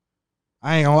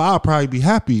 I ain't gonna lie, I'll probably be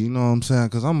happy, you know what I'm saying?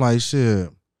 Cause I'm like, shit,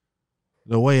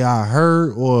 the way I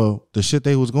heard or the shit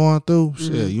they was going through,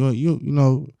 shit, you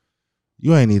know,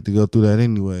 you ain't need to go through that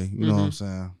anyway. You know what I'm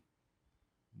saying?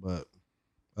 But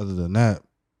other than that,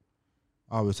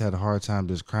 I always had a hard time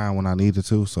just crying when I needed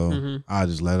to. So I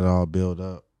just let it all build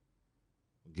up.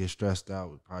 Get stressed out,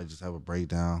 would probably just have a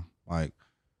breakdown. Like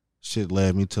shit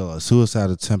led me to a suicide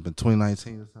attempt in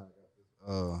 2019. That's how I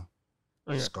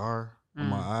got this scar on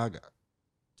my eye. I got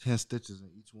 10 stitches in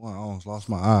each one. I almost lost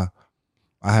my eye.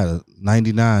 I had a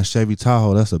 99 Chevy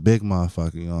Tahoe. That's a big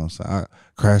motherfucker, you know what I'm saying? I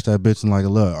crashed that bitch in like a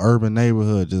little urban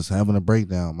neighborhood just having a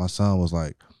breakdown. My son was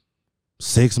like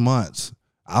 6 months.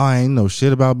 I ain't know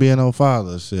shit about being no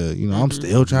father. Shit, you know, I'm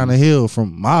still trying to heal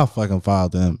from my fucking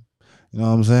father. And, you know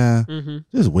what I'm saying?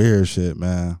 Just weird shit,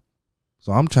 man.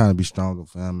 So I'm trying to be stronger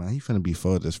for him, man. He finna be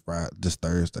for this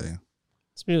Thursday.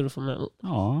 It's beautiful, man.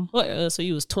 Aw. What? So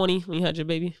you was 20 when you had your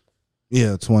baby?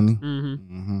 Yeah, 20.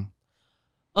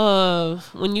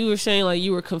 When you were saying like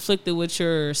you were conflicted with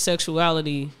your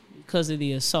sexuality because of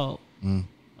the assault,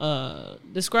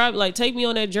 describe, like, take me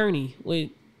on that journey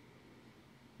with.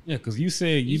 Yeah, because you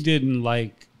said you didn't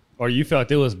like, or you felt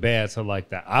it was bad to like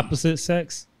the opposite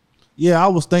sex. Yeah, I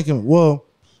was thinking, well,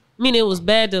 I mean, it was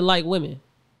bad to like women.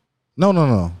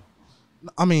 No.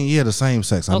 I mean, yeah, the same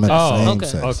sex. I meant the same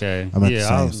sex. Okay. I meant the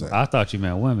same sex. I thought you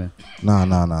meant women. No.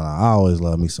 I always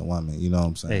love me some women. You know what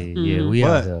I'm saying? Hey, yeah, we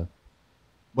out there.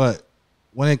 But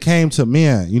when it came to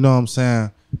men, you know what I'm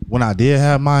saying? When I did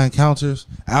have my encounters,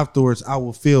 afterwards, I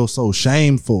would feel so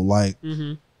shameful. Like,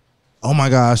 oh my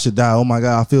God, I should die. Oh my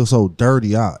God, I feel so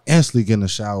dirty. I instantly get in the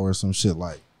shower or some shit.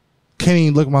 Like, can't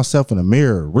even look at myself in the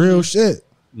mirror. Real shit.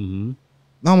 And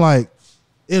I'm like,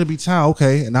 it'll be time,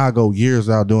 okay, and I'll go years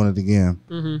without doing it again.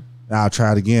 And I'll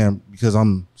try it again because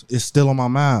it's still on my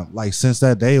mind. Like since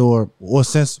that day or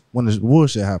since when the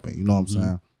bullshit happened, you know what I'm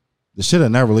saying? The shit'll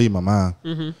never leave my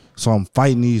mind. So I'm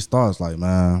fighting these thoughts like,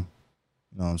 man,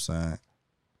 you know what I'm saying?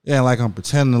 Yeah, like I'm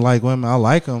pretending to like women. I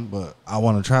like them, but I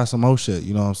want to try some more shit,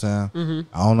 you know what I'm saying?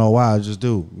 I don't know why, I just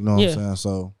do, you know what I'm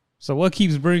saying? So what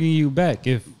keeps bringing you back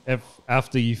if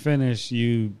after you finish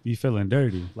you be feeling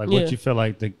dirty? Like what you feel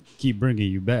like to keep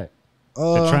bringing you back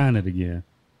to trying it again?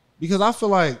 Because I feel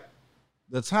like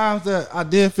the times that I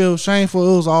did feel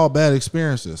shameful, it was all bad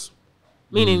experiences.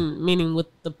 Meaning with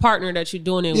the partner that you're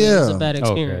doing it with, it's a bad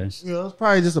experience. Okay. Yeah, it's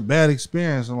probably just a bad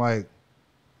experience, and like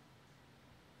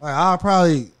I'll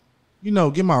probably,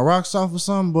 get my rocks off or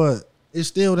something, but it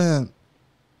still didn't.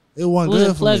 It wasn't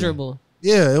good for pleasurable. Me.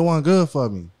 Yeah, it wasn't good for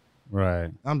me.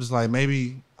 Right. I'm just like,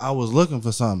 maybe I was looking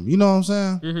for something. You know what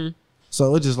I'm saying?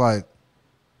 So it's just like,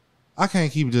 I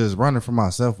can't keep just running for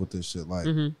myself with this shit. Like,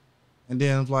 and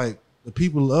then it's like, the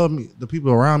people love me. The people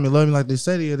around me love me like they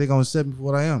said they're going to accept me for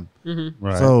what I am.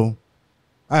 Right. So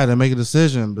I had to make a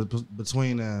decision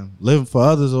between living for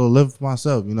others or living for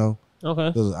myself, Okay.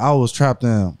 Because I was trapped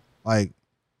in, like,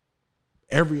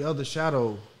 every other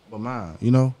shadow but mine,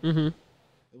 It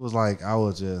was like I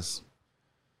was just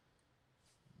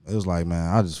it was like,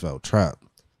 man, I just felt trapped.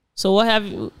 So what have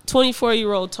you,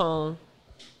 24-year-old Tone,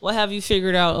 what have you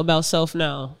figured out about self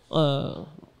now?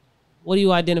 What do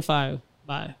you identify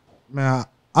by? Man,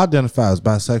 I identify as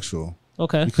bisexual.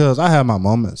 Okay. Because I have my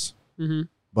moments. Mm-hmm.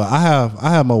 But I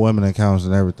have more women encounters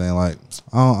and everything. Like,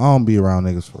 I don't be around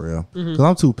niggas for real. Because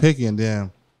I'm too picky, and then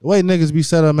the way niggas be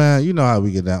set up, man, you know how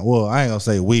we get down. Well, I ain't gonna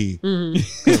say we.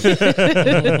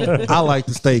 I like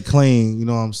to stay clean, you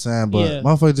know what I'm saying? But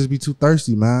motherfuckers just be too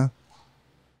thirsty, man.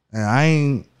 And I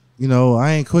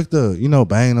ain't quick to,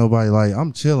 bang nobody. Like,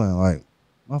 I'm chilling. Like,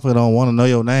 motherfucker don't want to know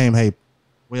your name. Hey,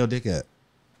 where your dick at?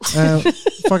 Man,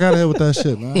 fuck out of here with that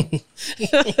shit, man.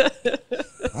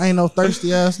 I ain't no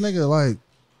thirsty ass nigga. Like,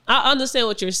 I understand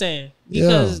what you're saying.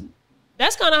 Because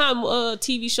that's kind of how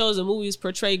TV shows and movies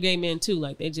portray gay men too.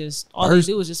 Like, they just, they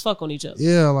do is just fuck on each other.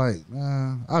 Yeah, like,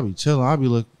 man, I be chilling. I be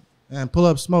looking, and pull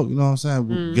up smoke, you know what I'm saying?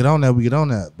 We get on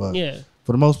that, But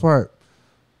for the most part,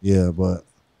 but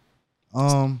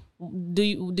do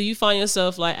you find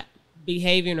yourself like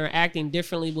behaving or acting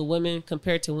differently with women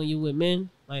compared to when you with men?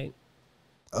 Like,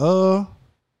 I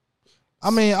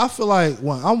mean, I feel like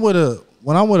when I'm with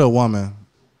a woman,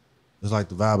 it's like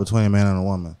the vibe between a man and a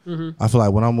woman. I feel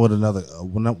like when I'm with another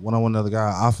when I'm with another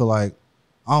guy, I feel like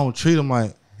I don't treat him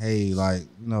like, hey, like,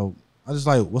 I just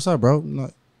like, what's up, bro?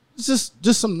 Like, it's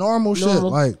just some normal shit.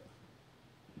 Like,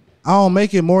 I don't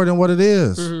make it more than what it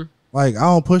is. Like, I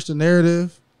don't push the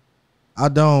narrative. I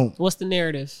don't. What's the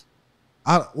narrative? It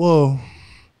all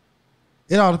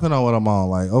depends on what I'm on.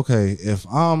 Like, okay, if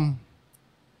I'm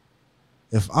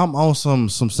on some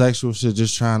sexual shit,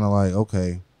 just trying to, like,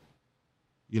 okay,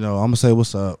 I'm gonna say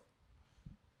what's up,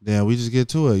 then we just get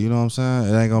to it. You know what I'm saying?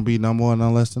 It ain't gonna be no more,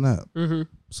 no less than that.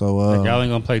 So like, y'all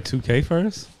ain't gonna play 2K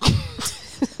first?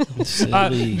 I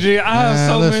have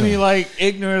so many like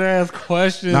ignorant ass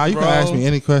questions. Nah, you can ask me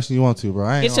any question you want to, bro.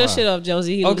 I ain't Get your shit up,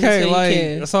 Josie. Okay,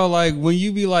 like, so like when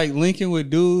you be like linking with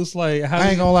dudes, like, how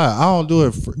I ain't gonna lie, I don't do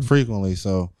it frequently.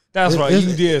 So that's right.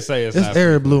 You did say it's not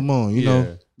every blue moon. You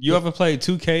know. You ever played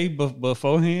 2K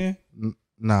beforehand?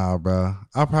 Nah, bro.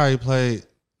 I probably played.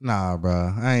 Nah,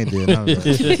 bro. I ain't did none of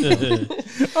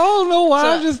that. I don't know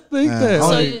why. I just think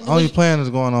that only plan that's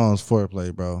going on is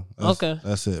foreplay, bro.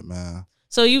 That's it, man.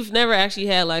 So you've never actually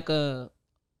had like a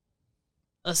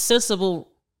sensible,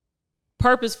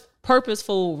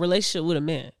 purposeful relationship with a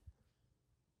man?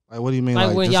 Like, what do you mean?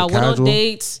 Like when y'all went on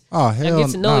dates? Oh, hell,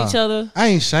 get to know each other. I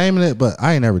ain't shaming it, but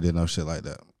I ain't never did no shit like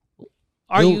that.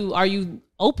 Are you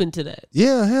open to that?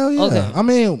 Yeah, hell yeah. Okay. I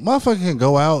mean, motherfucker can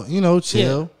go out,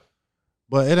 chill,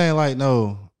 but it ain't like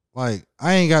like,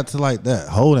 I ain't got to like that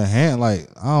holding hand. Like,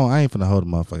 I ain't finna hold a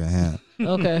motherfucking hand.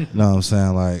 Okay. You know what I'm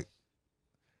saying? Like,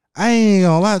 I ain't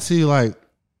gonna lie to you. Like,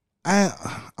 I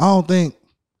don't think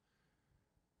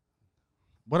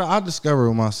what I discovered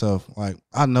with myself. Like,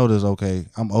 I noticed, okay,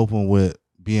 I'm open with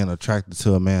being attracted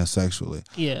to a man sexually.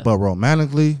 Yeah. But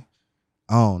romantically,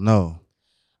 I don't know.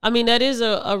 I mean, that is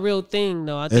a real thing,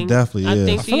 though. I think it definitely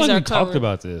is. I feel like we talked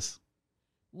about this.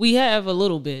 We have a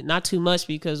little bit, not too much,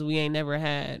 because we ain't never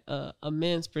had a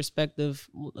men's perspective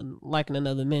liking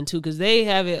another men too, because they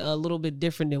have it a little bit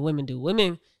different than women do.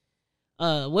 Women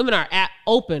are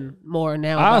open more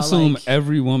now. I assume like,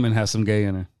 every woman has some gay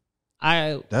in her.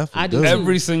 I do too.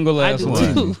 Every single last one.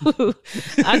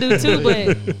 I do too,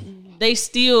 but they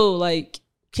still like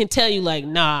can tell you like,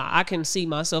 nah, I can see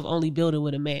myself only building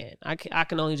with a man. I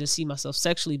can only just see myself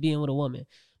sexually being with a woman.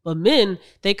 But men,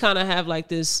 they kind of have like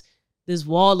this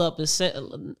wall up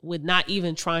with not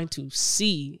even trying to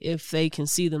see if they can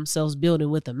see themselves building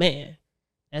with a man.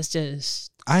 That's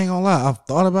just. I ain't gonna lie. I've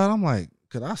thought about it. I'm like,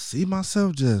 could I see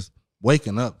myself just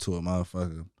waking up to a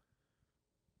motherfucker?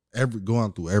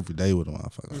 Going through every day with a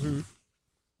motherfucker. Mm-hmm.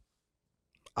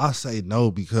 I say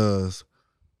no because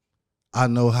I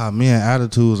know how men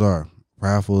attitudes are.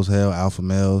 Prideful as hell, alpha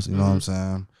males, you know what I'm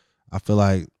saying? I feel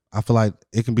like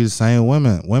it can be the same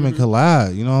women. Women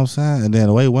collide, you know what I'm saying? And then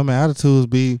the way women attitudes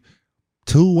be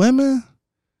two women,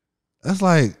 that's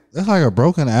like a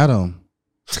broken atom.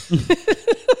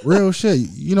 Real shit.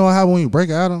 You know what happens when you break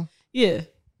an atom? Yeah.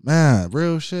 Man,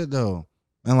 real shit though.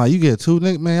 And like you get two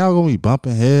niggas, man, y'all gonna be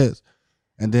bumping heads.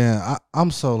 And then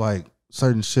I'm so like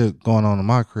certain shit going on in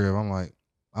my crib. I'm like,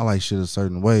 I like shit a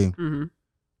certain way. Mm-hmm.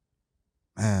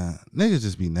 Man, niggas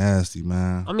just be nasty,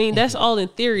 man. I mean, that's all in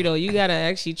theory though. You gotta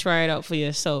actually try it out for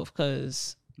yourself,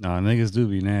 cause niggas do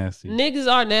be nasty.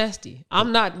 Niggas are nasty.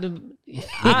 I'm not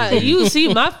you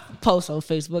see my posts on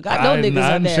Facebook. I know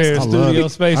niggas are nasty. Share studio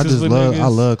spaces with niggas. I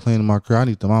love cleaning my crib. I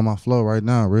need to mind my flow right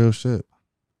now. Real shit.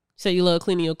 So you love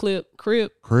cleaning your crib?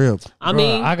 Crib. I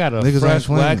mean, I got a fresh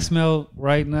wax smell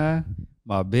right now.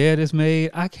 My bed is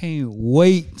made. I can't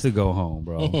wait to go home,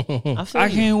 bro. I feel I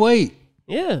you. can't wait.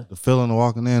 Yeah. The feeling of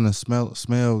walking in and smell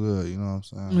good. You know what I'm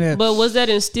saying? Yeah. But was that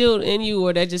instilled in you,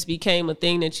 or that just became a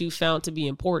thing that you found to be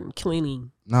important?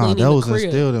 Cleaning. Nah, cleaning that the was crib.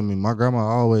 instilled in me. My grandma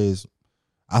always.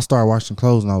 I started washing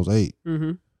clothes when I was 8.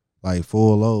 Mm-hmm. Like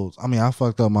full loads. I mean, I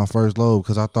fucked up my first load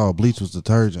because I thought bleach was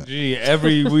detergent. Gee,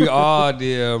 we all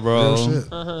did, bro. Real shit.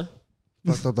 Uh-huh.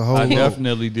 Fucked up the whole I load.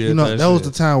 definitely did. You know, that was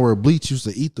shit. the time where bleach used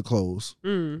to eat the clothes.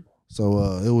 Mm.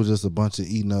 So it was just a bunch of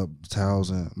eating up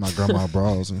towels and my grandma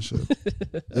bras and shit.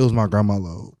 It was my grandma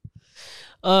load.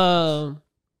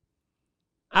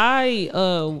 I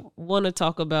want to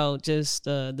talk about just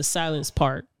the silence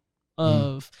part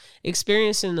of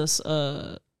experiencing this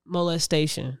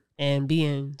molestation and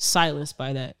being silenced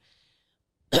by that.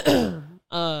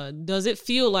 Does it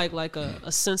feel like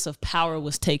a sense of power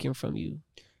was taken from you?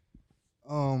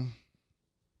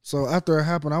 So after it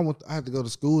happened, I had to go to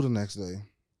school the next day.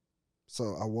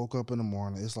 So I woke up in the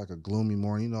morning. It's like a gloomy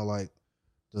morning. You know, like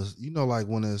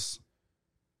when it's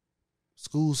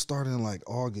school starting in like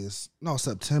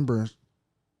September.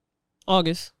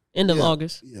 August. End of Yeah,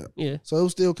 August. Yeah. Yeah. So it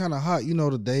was still kind of hot. You know,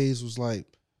 the days was like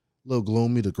a little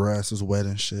gloomy. The grass is wet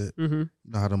and shit. Mm-hmm. You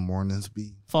know how the mornings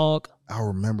be. Fog. I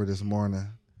remember this morning.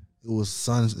 It was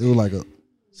sun. It was like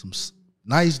some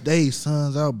nice day.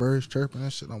 Sun's out, birds chirping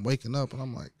and shit. I'm waking up and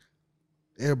I'm like,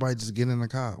 everybody just getting in the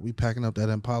car. We packing up that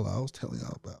Impala I was telling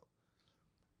y'all about.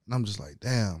 And I'm just like,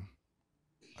 damn,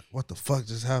 like, what the fuck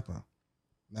just happened?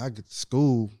 Now I get to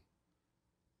school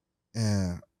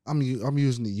and I'm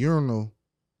using the urinal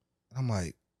and I'm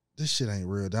like, this shit ain't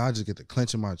real. Then I just get to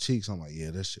clenching my cheeks. I'm like, yeah,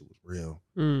 this shit was real.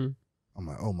 Mm. I'm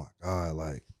like, oh my God,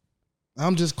 like,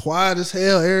 I'm just quiet as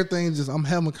hell. Everything I'm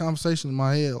having a conversation in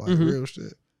my head, like real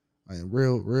shit. Like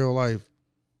real life.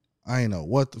 I ain't know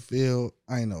what to feel.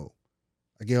 I ain't know.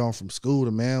 I get home from school,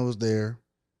 the man was there.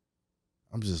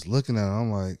 I'm just looking at him.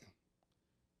 I'm like,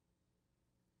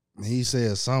 he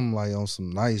said something like on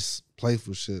some nice,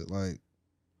 playful shit. Like,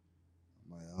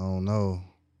 I'm like, I don't know.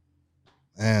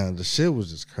 And the shit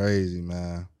was just crazy,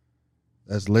 man.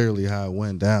 That's literally how it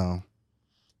went down.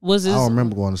 I don't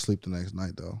remember going to sleep the next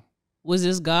night, though. Was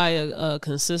this guy a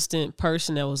consistent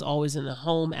person that was always in the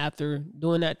home after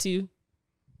doing that to you?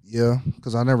 Yeah,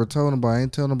 because I never told nobody. I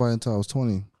ain't tell nobody until I was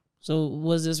 20. So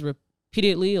was this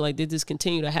repeatedly? Like, did this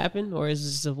continue to happen, or is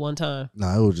this just a one time?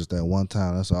 Nah, it was just that one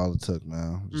time. That's all it took,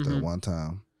 man. Just that one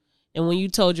time. And when you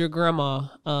told your grandma,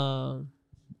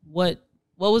 what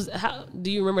was? How do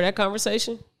you remember that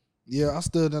conversation? Yeah, I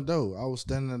stood in the door. I was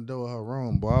standing in the door of her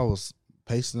room, boy. I was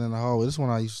pacing in the hallway. This one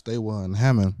I used to stay with in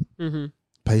Hammond. Mm-hmm.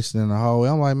 Pacing in the hallway.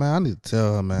 I'm like, man, I need to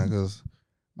tell her, man, because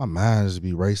my mind just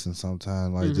be racing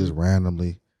sometimes, like just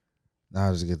randomly. Now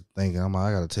I just get to thinking, I'm like,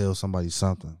 I gotta tell somebody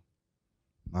something.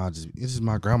 This is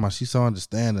my grandma. She's so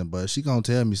understanding, but she gonna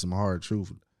tell me some hard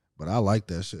truth. But I like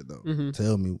that shit though.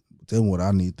 Tell me what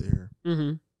I need to hear. You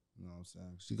know what I'm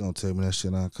saying? She gonna tell me that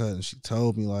shit uncut, and she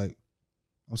told me like,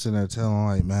 I'm sitting there telling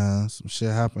her, like, man, some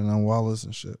shit happened on Wallace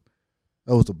and shit.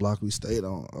 That was the block we stayed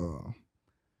on.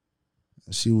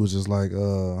 And she was just like,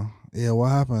 yeah, what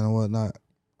happened and whatnot.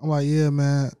 I'm like, yeah,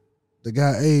 man, the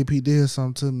guy Abe, he did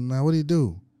something to me, man. What'd he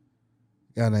do?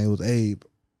 The guy name was Abe.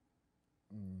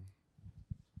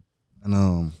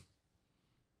 And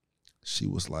she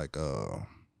was like, I'm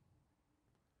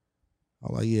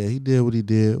like, yeah, he did what he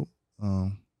did.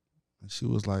 And she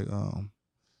was like,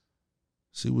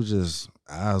 she was just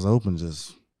eyes open,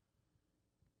 just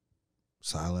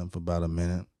silent for about a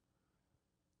minute.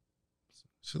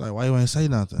 She's like, why you ain't say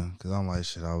nothing? Cause I'm like,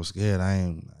 shit, I was scared. I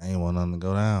ain't want nothing to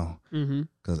go down.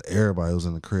 Cause everybody was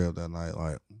in the crib that night.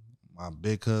 Like my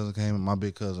big cousin came in, my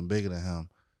big cousin bigger than him.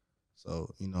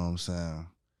 So, you know what I'm saying?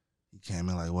 He came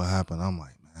in like, what happened? I'm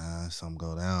like, man, something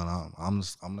go down. I'm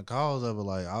the cause of it.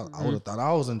 Like I would have thought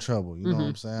I was in trouble. You know what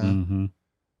I'm saying?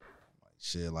 Like,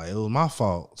 shit, like it was my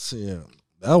fault. Shit.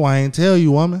 That's why I ain't tell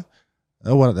you, woman.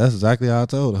 That's exactly how I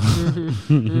told her.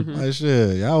 Like,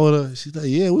 shit, y'all would have. She said,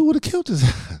 yeah, we would have killed his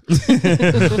ass.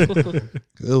 It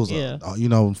was, you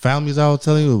know, families I was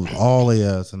telling you, it was all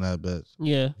their ass in that bitch.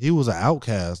 Yeah. He was an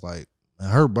outcast. Like,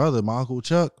 her brother, my Uncle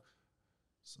Chuck.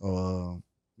 So,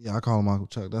 yeah, I call him Uncle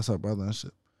Chuck. That's her brother and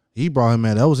shit. He brought him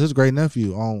in. That was his great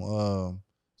nephew on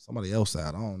somebody else's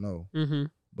side. I don't know.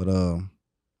 But,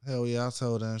 hell yeah, I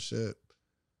told her and shit.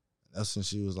 That's when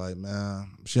she was like,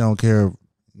 man, she don't care.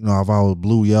 You know, if I was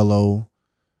blue, yellow,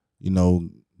 you know,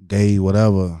 gay,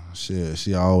 whatever, shit,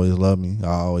 she always loved me. I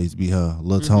always be her.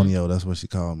 Lil Tonio, that's what she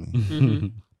called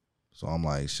me. So I'm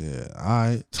like, shit, all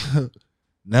right.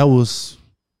 That was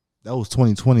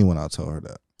 2020 when I told her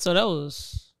that. So that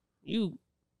was you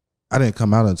I didn't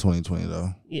come out in 2020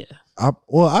 though. Yeah. I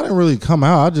didn't really come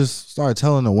out. I just started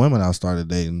telling the women I started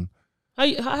dating.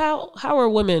 How are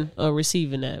women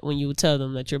receiving that when you would tell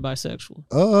them that you're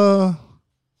bisexual?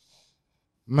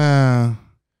 Man,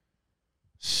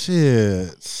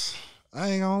 shit. I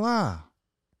ain't gonna lie.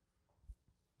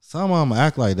 Some of them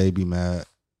act like they be mad,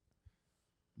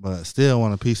 but still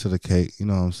want a piece of the cake. You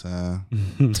know what I'm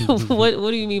saying?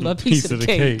 What do you mean by piece of the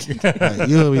cake? Like,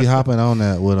 you'll be hopping on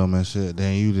that with them and shit.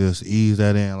 Then you just ease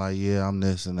that in, like, yeah, I'm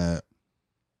this and that.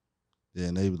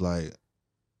 Then they be like,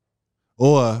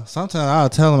 or sometimes I'll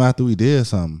tell them after we did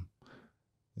something.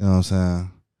 You know what I'm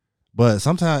saying? But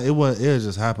sometimes it would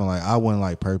just happen. Like, I wouldn't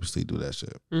like purposely do that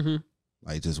shit. Mm-hmm.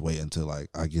 Like, just wait until like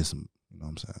I get some. You know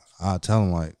what I'm saying? I'll tell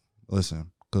them like,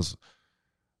 listen, because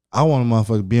I want a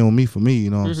motherfucker being with me for me. You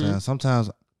know what I'm saying?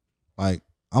 Sometimes, like,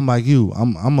 I'm like you.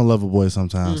 I'm a lover boy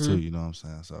sometimes too. You know what I'm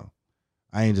saying? So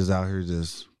I ain't just out here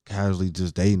just casually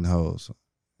just dating hoes.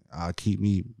 I'll keep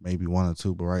me maybe one or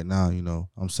two, but right now, you know,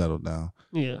 I'm settled down.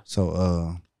 Yeah.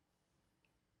 So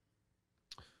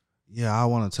yeah, I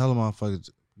want to tell them motherfuckers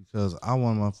because I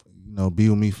want them, you know, be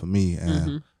with me for me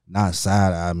and not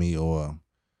side eye me, or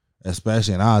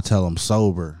especially, and I'll tell them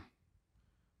sober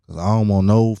because I don't want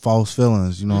no false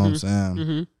feelings. You know what I'm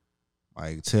saying?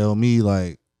 Like, tell me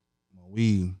like when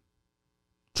we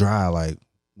dry, like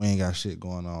we ain't got shit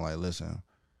going on. Like, listen,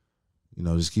 you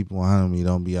know, just keep it 100 with me.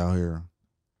 Don't be out here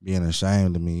being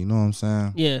ashamed of me. You know what I'm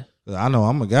saying? Yeah. I know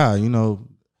I'm a guy. You know,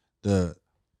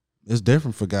 it's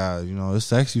different for guys. You know, it's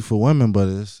sexy for women, but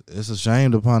it's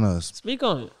ashamed upon us. Speak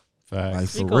on it. Facts. Like,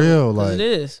 Speak for real, it, like it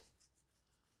is.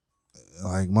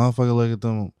 Like, motherfucker look at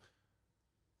them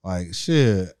like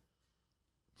shit.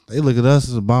 They look at us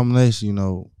as abomination. You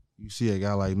know, you see a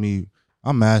guy like me,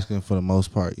 I'm masculine for the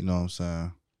most part. You know what I'm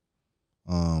saying?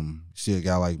 You see a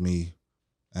guy like me,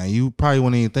 and you probably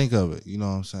wouldn't even think of it. You know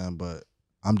what I'm saying? But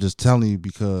I'm just telling you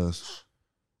because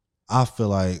I feel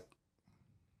like,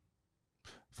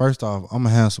 first off, I'm a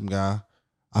handsome guy.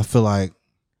 I feel like,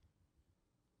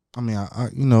 I mean, I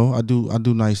you know, I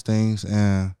do nice things,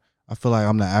 and I feel like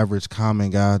I'm the average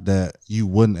common guy that you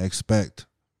wouldn't expect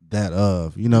that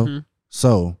of, you know?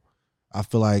 So I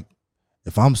feel like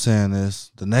if I'm saying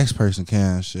this, the next person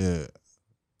can, shit.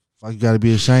 Like, you got to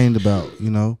be ashamed about, you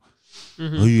know,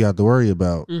 who you got to worry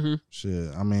about.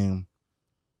 Shit, I mean,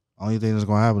 only thing that's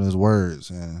going to happen is words,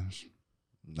 and,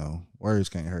 you know, words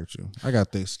can't hurt you. I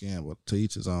got thick skin, but to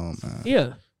each his own, man.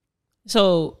 Yeah.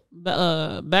 So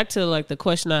back to like the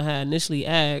question I had initially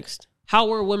asked, how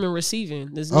were women receiving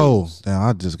this news? Oh, damn,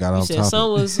 I just got off topic.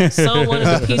 Some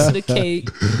wanted a piece of the cake.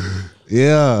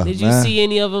 Yeah. Did you see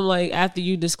any of them like after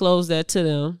you disclosed that to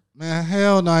them? Man,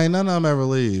 hell no, ain't none of them ever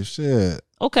leave. Shit.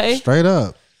 Okay. Straight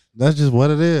up. That's just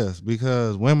what it is,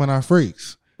 because women are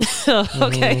freaks.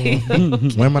 Okay.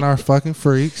 Women are fucking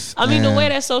freaks. I mean, the way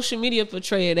that social media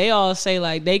portray it, they all say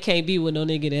like they can't be with no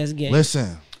nigga that's gay.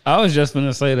 Listen. I was just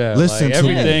gonna say that. Listen like, to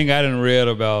everything I done read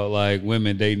about like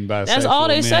women dating bisexual. That's all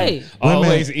they men say.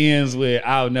 Always ends with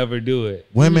 "I'll never do it."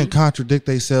 Women contradict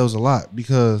themselves a lot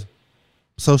because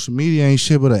social media ain't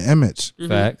shit but an image.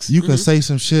 Facts. You can say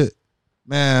some shit,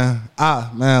 man.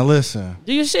 Listen.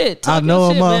 Do your shit. I Talk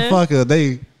know your a shit,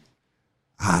 motherfucker.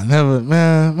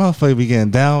 Motherfucker be getting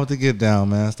down with the get down,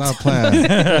 man. Stop playing.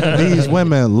 These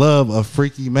women love a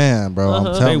freaky man, bro. I'm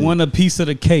telling They you. want a piece of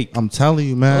the cake. I'm telling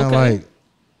you, man. Okay. Like,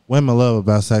 women love a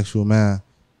bisexual man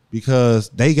because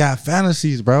they got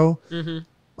fantasies, bro.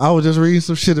 I was just reading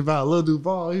some shit about Lil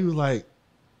Duval. He was like,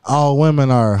 all women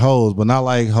are hoes, but not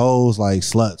like hoes like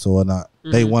sluts or whatnot.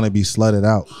 They want to be slutted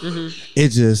out. It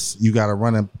just, you got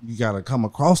to come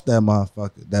across that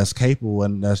motherfucker that's capable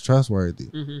and that's trustworthy.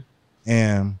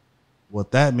 And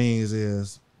what that means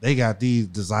is they got these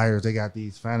desires, they got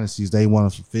these fantasies they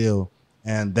want to fulfill.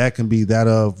 And that can be that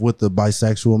of with the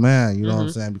bisexual man, you know what I'm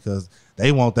saying? Because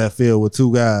they want that feel with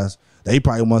two guys. They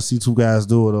probably want to see two guys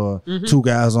do it, or two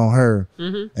guys on her.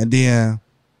 And then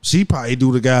she probably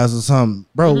do the guys or something.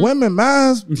 Bro, women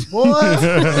minds, boy. Boy,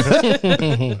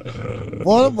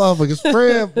 the motherfucker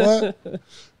spread, boy.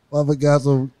 Motherfucker got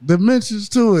some dimensions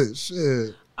to it.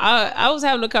 Shit. I was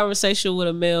having a conversation with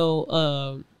a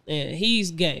male, and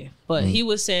he's gay, but he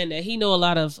was saying that he know a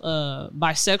lot of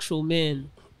bisexual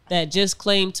men that just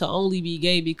claim to only be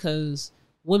gay because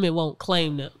women won't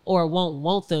claim them or won't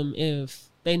want them if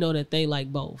they know that they like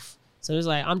both. So it's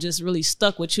like, I'm just really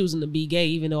stuck with choosing to be gay,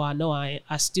 even though I know I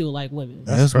still like women.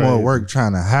 It's more work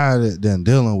trying to hide it than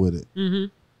dealing with it.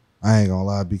 I ain't gonna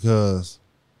lie, because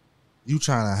you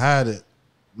trying to hide it.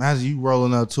 Imagine you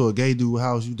rolling up to a gay dude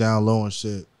house, you down low and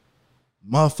shit.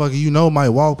 motherfucker you know might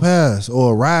walk past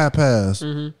or ride past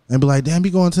and be like, damn,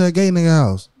 you going to that gay nigga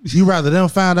house. You rather them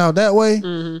find out that way,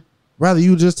 rather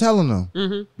you just telling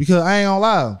them. Because I ain't gonna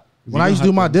lie, when I used to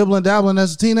do my dibbling dabbling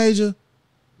as a teenager,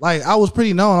 like I was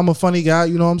pretty known. I'm a funny guy,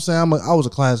 you know what I'm saying? I was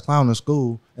a class clown in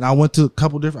school, and I went to a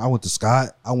couple different. I went to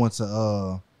Scott. I went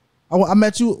to I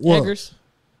met you. Eggers.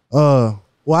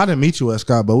 Well, I didn't meet you at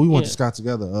Scott, but we went to Scott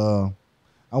together.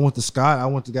 I went to Scott. I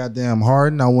went to goddamn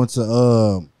Hardin. I went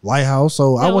to Lighthouse.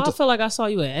 So I went to. feel like I saw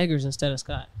you at Eggers instead of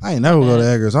Scott. I ain't never go to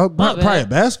Eggers. I probably a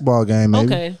basketball game,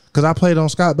 maybe. Okay. Because I played on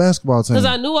Scott basketball team. Because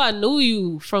I knew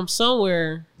you from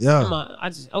somewhere. Yeah.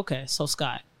 So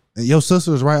Scott. And your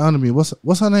sister was right under me.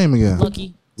 What's her name again?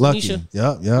 Lucky.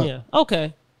 Yep. Yeah.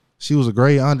 Okay. She was a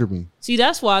grade under me. See,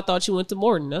 that's why I thought you went to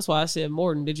Morton. That's why I said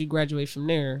Morton. Did you graduate from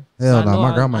there? Hell no,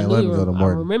 my grandma ain't let me go to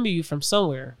Morton. I remember you from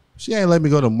somewhere. She ain't let me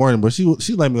go to Morton, but she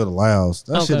let me go to Lighthouse.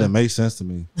 That shit didn't make sense to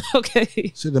me. Okay.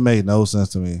 Shit didn't make no sense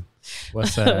to me.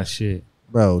 West side shit.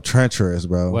 Bro, treacherous,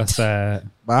 bro. West side.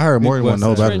 But I heard Morton wasn't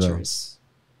no better though. Treacherous.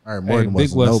 I heard Morton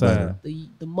wasn't no better.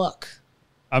 The muck.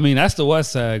 I mean, that's the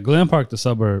west side. Glen Park, the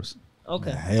suburbs.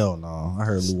 Okay. Man, hell no. I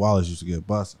heard Lou Wallace used to get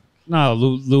busted. No,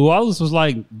 Lou Wallace was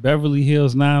like Beverly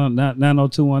Hills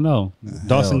 90210.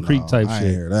 Dawson Creek type I shit.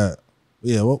 ain't hear that.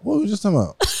 Yeah, what were we just talking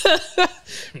about?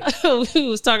 We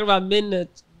was talking about men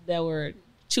that were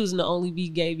choosing to only be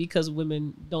gay because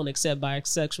women don't accept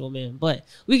bisexual men. But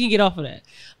we can get off of that.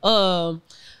 I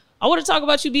want to talk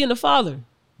about you being a father.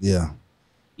 Yeah.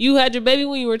 You had your baby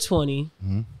when you were 20.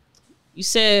 Mm-hmm. You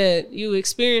said you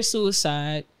experienced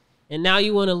suicide, and now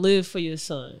you want to live for your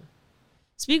son.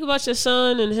 Speak about your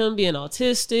son and him being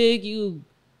autistic, you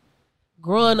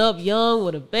growing up young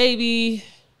with a baby,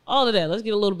 all of that. Let's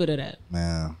get a little bit of that.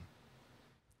 Man,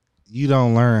 you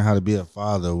don't learn how to be a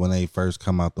father when they first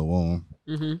come out the womb.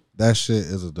 Mm-hmm. That shit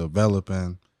is a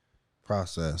developing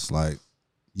process. Like,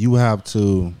 you have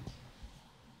to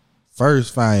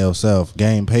first find yourself,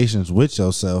 gain patience with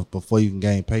yourself before you can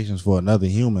gain patience for another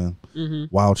human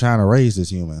while trying to raise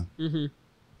this human.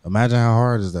 Imagine how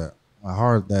hard is that? How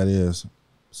hard that is.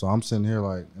 So I'm sitting here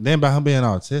like, and then by him being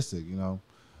autistic, you know,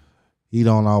 he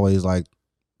don't always like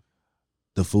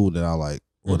the food that I like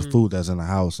or the food that's in the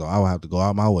house. So I would have to go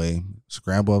out my way,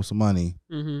 scramble up some money,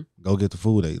 go get the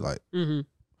food that he like.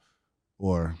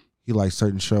 Or he likes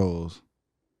certain shows.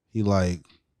 He like,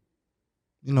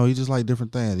 you know, he just like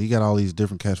different things. He got all these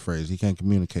different catchphrases. He can't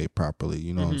communicate properly.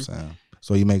 You know what I'm saying?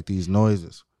 So he make these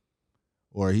noises.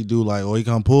 Or he do like, or he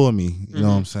come pull me. You know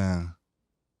what I'm saying?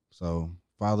 So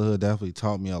fatherhood definitely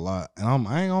taught me a lot. And I ain't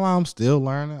gonna lie, I'm still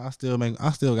learning. I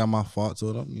still got my faults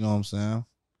with him. You know what I'm saying?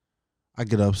 I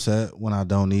get upset when I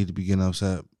don't need to be getting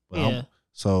upset. But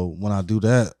so when I do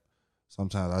that,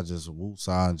 sometimes I just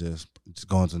woosah and just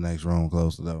go into the next room,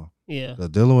 close the door. Yeah. Because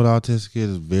dealing with autistic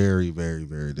kids is very, very,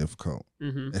 very difficult.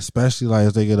 Especially like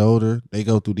as they get older, they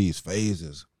go through these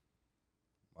phases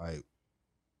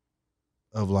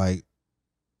of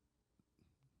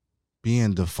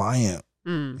being defiant.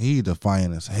 He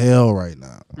defiant as hell right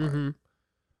now.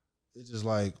 It's just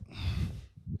like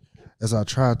as I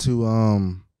try to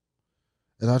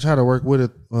work with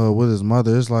it with his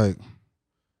mother, it's like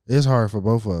it's hard for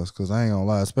both of us because I ain't gonna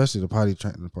lie, especially the potty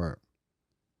training part.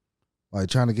 Like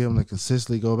trying to get him to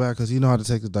consistently go back because he know how to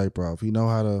take the diaper off. He know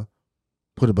how to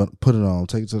put it on,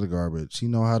 take it to the garbage. He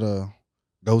know how to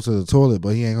go to the toilet,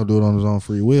 but he ain't gonna do it on his own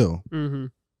free will.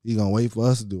 He gonna wait for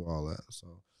us to do all that. So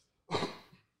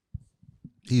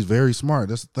he's very smart.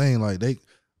 That's the thing. Like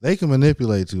they can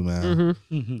manipulate you, man.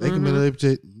 They can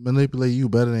manipulate you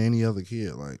better than any other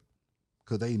kid. Like,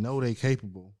 cause they know they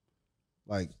capable.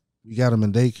 Like we got him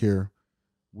in daycare.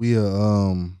 He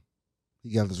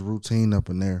got this routine up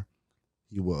in there.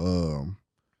 He will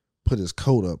put his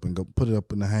coat up and go put it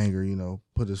up in the hanger. You know,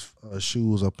 put his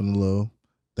shoes up in the little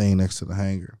thing next to the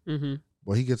hanger.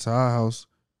 But he gets to our house.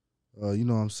 You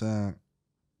know what I'm saying?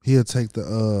 He'll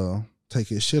take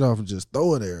his shit off and just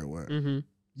throw it everywhere.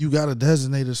 You got a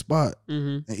designated spot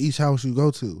in each house you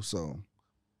go to. So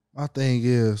my thing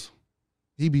is,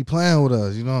 he be playing with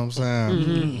us. You know what I'm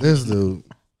saying? This dude.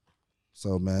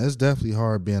 So man, it's definitely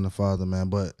hard being a father, man.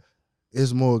 But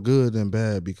it's more good than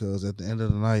bad because at the end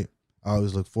of the night, I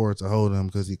always look forward to holding him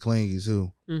because he clingy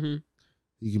too.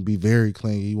 He can be very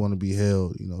clingy. He want to be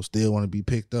held. You know, still want to be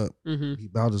picked up. He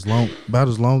about as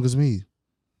long as me.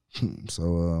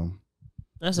 So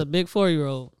that's a big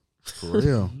 4-year-old. For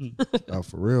real.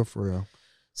 For real.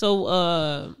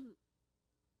 So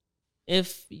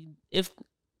if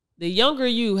the younger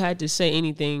you had to say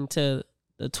anything to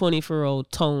the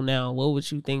 24-year-old Tone now, what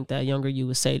would you think that younger you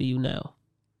would say to you now?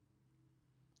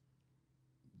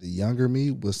 The younger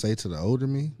me would say to the older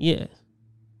me? Yeah.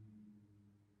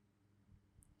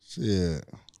 Shit.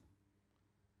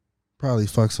 Probably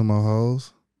fuck some more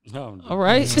hoes. All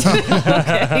right.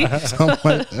 Okay. Something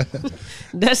like that.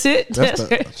 That's it.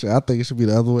 Shit, I think it should be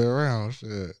the other way around.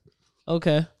 Shit.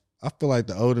 Okay. I feel like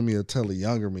the older me will tell the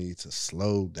younger me to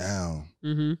slow down.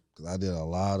 Mm-hmm. Because I did a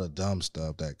lot of dumb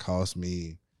stuff that cost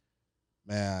me.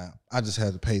 Man, I just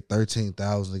had to pay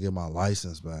 $13,000 to get my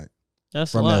license back.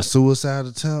 That's from a lot. that suicide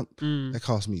attempt. Mm. That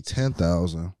cost me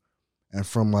 $10,000, and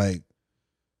from like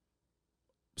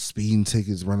speeding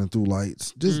tickets, running through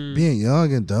lights, just being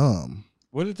young and dumb.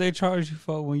 What did they charge you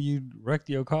for when you wrecked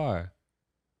your car?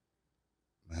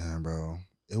 Man, bro,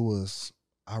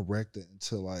 I wrecked it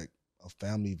into like a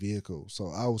family vehicle. So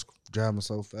I was driving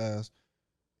so fast.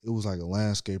 It was like a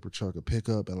landscaper truck, a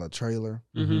pickup, and a trailer,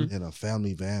 and a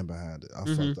family van behind it. I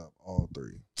fucked up all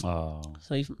three. Oh.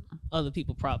 So other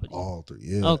people property. All three,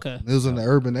 yeah. Okay. It was in the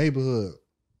urban neighborhood,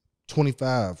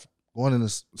 25, going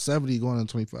into 70, going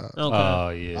into 25. Okay. Oh,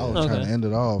 yeah. I was trying to end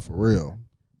it all for real.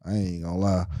 I ain't gonna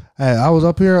lie. Hey, I was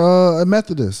up here at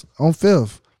Methodist on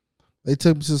 5th. They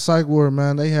took me to the psych ward,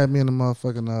 man. They had me in the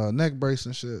motherfucking neck brace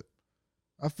and shit.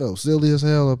 I felt silly as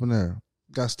hell up in there.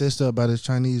 Got stitched up by this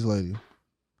Chinese lady.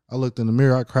 I looked in the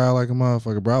mirror. I cried like a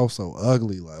motherfucker, bro. I was so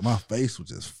ugly. Like, my face was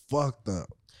just fucked up.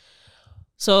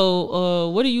 So,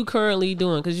 what are you currently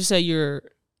doing? Because you say you're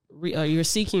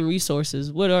seeking resources.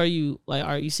 What are you like?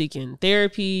 Are you seeking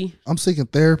therapy? I'm seeking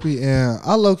therapy, and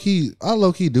I low key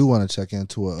do want to check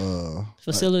into a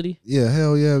facility. Yeah,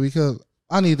 hell yeah, because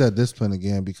I need that discipline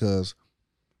again. Because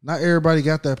not everybody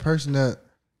got that person that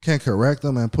can correct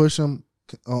them and push them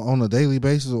on a daily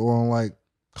basis, or on like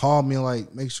call me and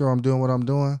like make sure I'm doing what I'm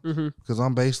doing. Because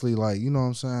I'm basically like, you know what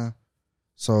I'm saying.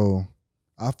 So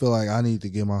I feel like I need to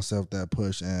give myself that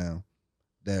push and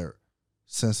that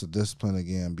sense of discipline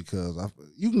again, because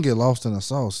you can get lost in the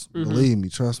sauce. Believe me,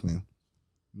 trust me.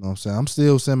 You know what I'm saying? I'm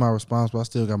still semi-responsible. I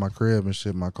still got my crib and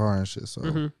shit, my car and shit. So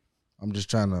I'm just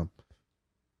trying to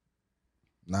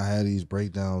not have these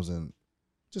breakdowns and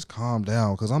just calm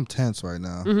down, because I'm tense right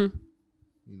now. You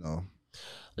know.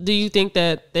 Do you think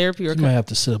that therapy or you might have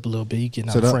to sit up a little bit? You get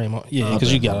out of frame. Yeah,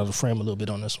 because you got out of frame a little bit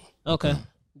on this one. Okay.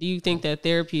 Do you think that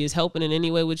therapy is helping in any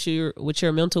way with your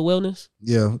mental wellness?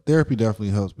 Yeah, therapy definitely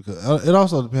helps, because it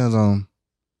also depends on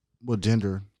what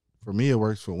gender. For me, it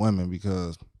works for women,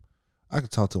 because I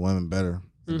could talk to women better.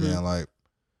 And then like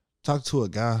talk to a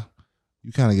guy,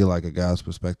 you kind of get like a guy's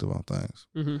perspective on things.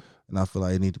 And I feel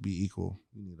like it need to be equal.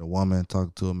 You need a woman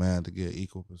talking to a man to get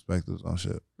equal perspectives on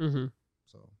shit.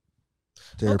 So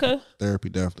therapy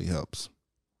definitely helps.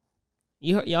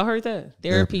 Y'all heard that?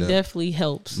 Therapy definitely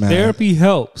helps. Man, therapy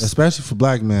helps. Especially for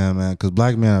black men, man, because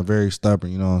black men are very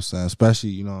stubborn, you know what I'm saying? Especially,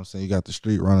 you know what I'm saying, you got the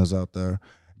street runners out there.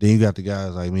 Then you got the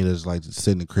guys like me that just like to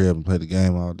sit in the crib and play the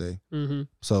game all day.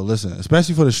 So listen,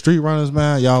 especially for the street runners,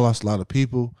 man, y'all lost a lot of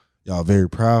people. Y'all very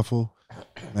proudful.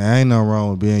 Man, ain't nothing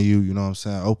wrong with being you know what I'm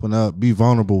saying? Open up, be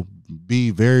vulnerable, be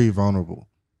very vulnerable.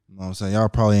 You know what I'm saying? Y'all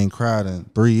probably ain't cried in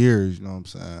 3 years, you know what I'm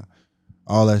saying?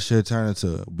 All that shit turned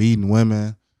into beating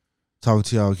women, talking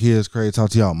to y'all kids crazy,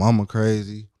 talking to y'all mama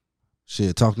crazy,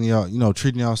 shit, talking to y'all, you know,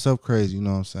 treating y'all self crazy, you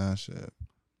know what I'm saying? Shit.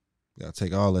 You gotta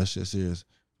take all that shit serious.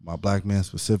 My black man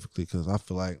specifically, because I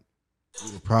feel like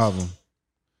we the problem.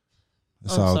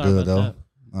 It's all good, though.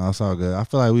 No, it's all good. I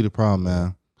feel like we the problem,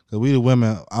 man. Because we the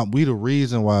women, we the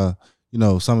reason why, you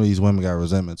know, some of these women got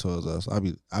resentment towards us. I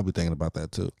be thinking about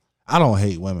that, too. I don't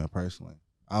hate women, personally.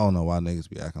 I don't know why niggas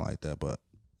be acting like that, but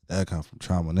that comes from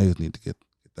trauma. Niggas need to get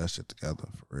that shit together,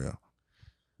 for real.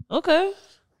 Okay.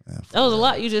 Man, that was a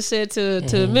lot you just said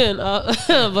to men,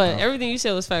 but everything you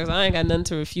said was facts. I ain't got nothing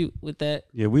to refute with that.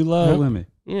 Yeah, we love women.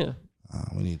 Yeah.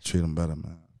 We need to treat them better,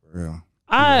 man, for real.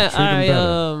 I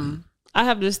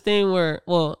have this thing where,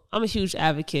 well, I'm a huge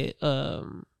advocate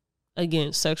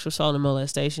against sexual assault and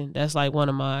molestation. That's like one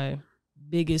of my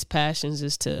biggest passions,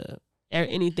 is to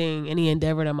any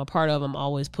endeavor that I'm a part of, I'm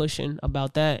always pushing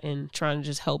about that and trying to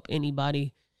just help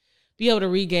anybody be able to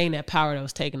regain that power that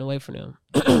was taken away from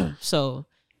them. So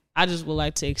I just would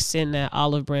like to extend that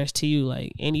olive branch to you.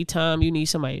 Like, anytime you need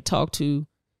somebody to talk to,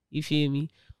 you feel me?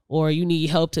 Or you need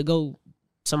help to go,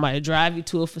 somebody to drive you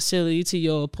to a facility, to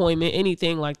your appointment,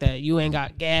 anything like that. You ain't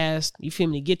got gas, you feel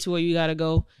me, to get to where you got to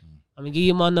go. I'm going to give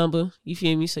you my number, you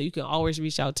feel me? So you can always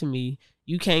reach out to me.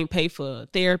 You can't pay for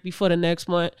therapy for the next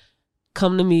month,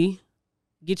 come to me,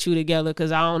 get you together,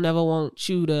 because I don't never want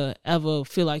you to ever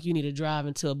feel like you need to drive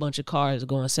into a bunch of cars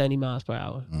going 70 miles per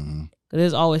hour. Because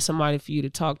there's always somebody for you to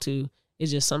talk to.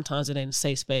 It's just sometimes it ain't a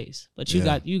safe space. But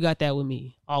you got that with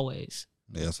me, always.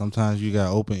 Yeah, sometimes you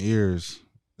got open ears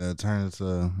that turn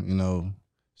into, you know,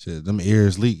 shit, them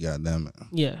ears leak, goddammit.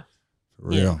 Yeah. For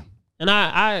real. And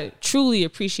I truly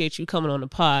appreciate you coming on the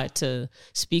pod to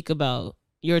speak about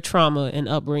your trauma and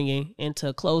upbringing and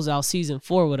to close out season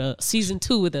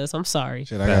 2 with us. I'm sorry.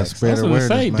 Shit, I got to spread I was gonna awareness,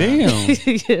 say, man.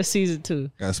 damn. Yeah, season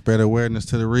 2. Got to spread awareness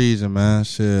to the region, man.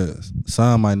 Shit,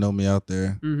 some might know me out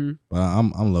there, but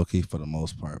I'm low key for the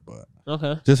most part. But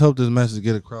Okay. just hope this message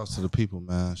get across to the people,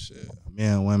 man. Shit,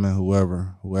 men, women,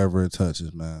 whoever it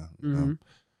touches, man. You know?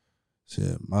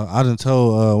 Shit, I done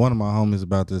told one of my homies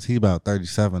about this. He about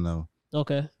 37 though.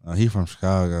 Okay. He from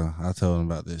Chicago. I told him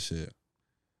about this shit,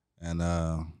 and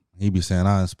he be saying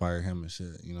I inspired him and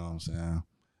shit. You know what I'm saying?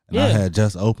 And I had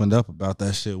just opened up about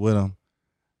that shit with him.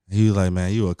 He was like,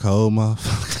 "Man, you a cold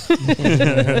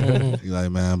motherfucker." He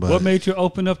like, "Man, but What made you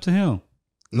open up to him?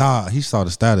 nah." He saw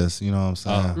the status. You know what I'm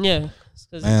saying? Yeah.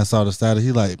 Man saw the status.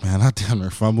 He like, "Man, I damn near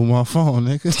fumbled my phone,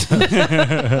 nigga."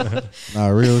 Nah,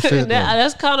 real shit. though.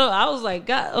 That's kind of, I was like,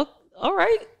 God, all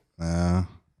right. Nah,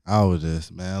 I was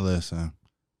just, man, listen.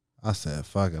 I said,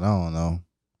 fuck it, I don't know.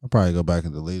 I'll probably go back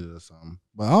and delete it or something.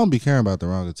 But I don't be caring about the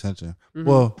wrong attention.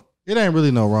 Well, it ain't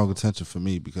really no wrong attention for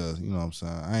me because, you know what I'm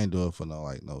saying, I ain't do it for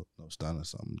no stunt or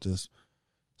something. Just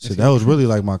shit, that was really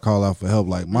like my call out for help.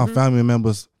 Like my family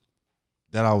members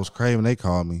that I was craving, they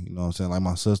called me, you know what I'm saying? Like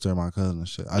my sister and my cousin and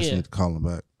shit. I just need to call them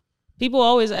back. People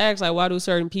always ask, like, why do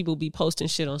certain people be posting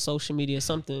shit on social media,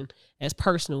 something as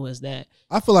personal as that?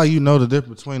 I feel like you know the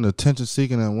difference between attention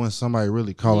seeking and when somebody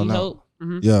really calling out.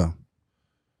 Yeah.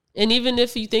 And even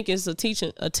if you think it's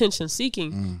attention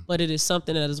seeking, but it is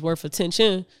something that is worth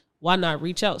attention, why not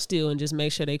reach out still and just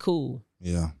make sure they cool?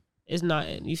 Yeah. It's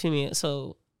not, you feel me?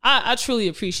 So I truly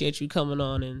appreciate you coming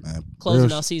on and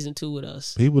closing out season 2 with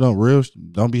us. People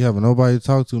don't be having nobody to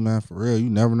talk to, man. For real,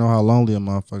 you never know how lonely a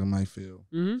motherfucker might feel.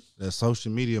 That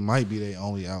social media might be their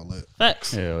only outlet.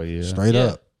 Facts. Hell yeah. Straight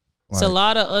up. It's a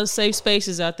lot of unsafe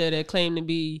spaces out there that claim to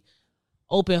be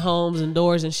open homes and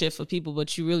doors and shit for people,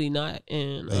 but you really not.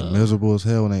 And they miserable as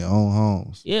hell in their own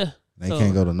homes. Yeah. They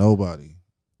can't go to nobody.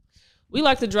 We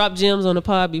like to drop gems on the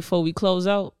pod before we close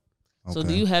out. Okay. So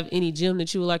do you have any gem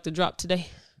that you would like to drop today?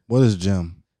 What is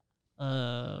gem?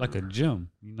 Like a gym,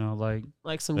 you know,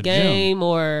 like some game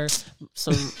or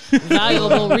some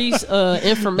valuable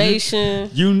information.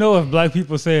 You know, if black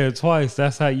people say it twice,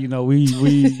 that's how you know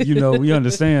we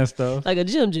understand stuff. Like a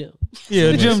gym.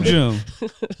 Yeah, gym.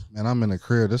 Man, I'm in a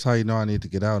career. That's how you know I need to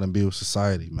get out and be with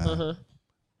society, man.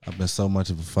 I've been so much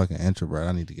of a fucking introvert.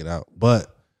 I need to get out. But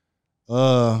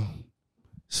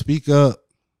speak up.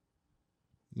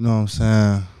 You know what I'm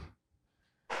saying?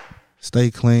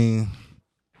 Stay clean.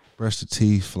 Brush your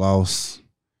teeth, floss,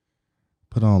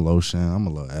 put on lotion. I'm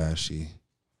a little ashy.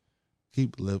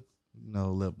 Keep lip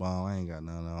balm. I ain't got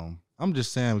none on. I'm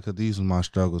just saying because these are my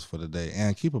struggles for the day.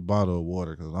 And keep a bottle of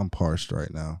water because I'm parched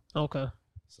right now. Okay.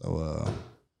 So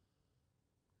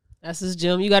that's his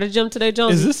gym. You got a gym today,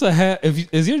 Jones? Is this a hat?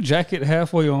 Is your jacket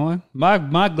halfway on?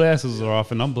 My glasses are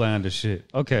off and I'm blind as shit.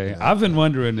 Okay, yeah. I've been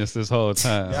wondering this whole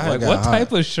time. Yeah, like, what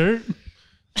type of shirt?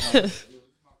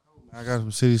 I got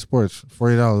some City Sports,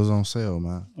 $40 on sale,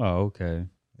 man. Oh, okay.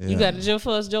 Yeah. You got a gym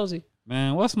for us, Josie?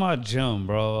 Man, what's my gym,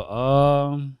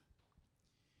 bro?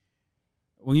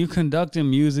 When you conducting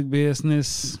music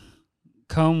business,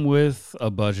 come with a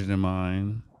budget in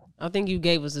mind. I think you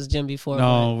gave us this gym before.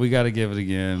 No, we got to give it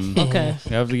again. Okay.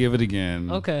 We have to give it again.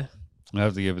 Okay. We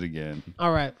have to give it again.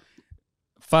 All right.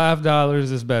 $5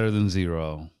 is better than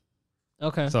 $0.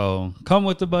 Okay. So come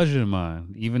with the budget in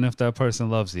mind, even if that person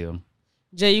loves you.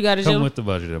 Jay, you got a gym? Come with the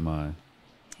budget in mind.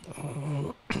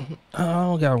 I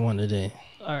don't got one today.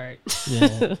 All right.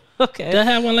 Yeah. Okay. Did I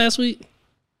have one last week?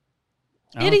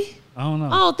 Did he? I don't know.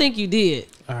 I don't think you did.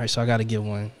 All right, so I got to get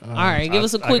one. All right, give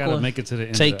us a quick one. Make it to the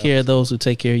end. Take care of those who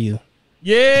take care of you.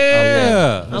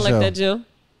 Yeah. I like that, Jim.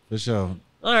 For sure.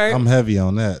 All right. I'm heavy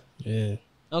on that. Yeah.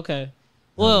 Okay.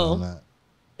 Well,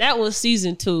 that was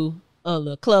season 2 of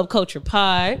the Club Culture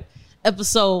Pod,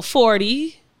 episode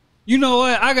 40. You know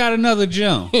what? I got another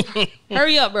gem.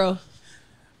 Hurry up, bro.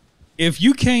 If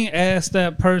you can't ask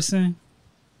that person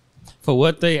for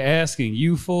what they asking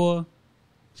you for,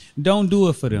 don't do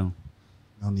it for them.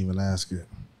 Don't even ask it.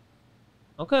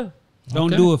 Okay. Don't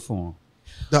do it for them.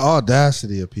 The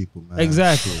audacity of people, man.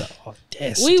 Exactly. The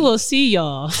audacity. We will see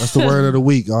y'all. That's the word of the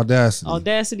week, audacity.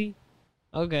 Audacity.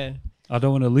 Okay. I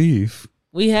don't want to leave.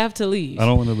 We have to leave. I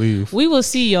don't want to leave. We will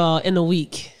see y'all in a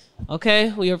week.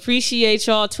 Okay? We appreciate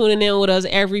y'all tuning in with us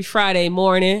every Friday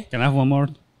morning. Can I have one more?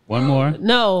 One more?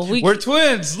 No. We're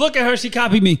twins. Look at her. She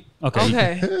copied me.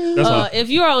 Okay. If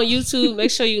you're on YouTube, make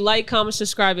sure you like, comment,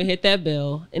 subscribe, and hit that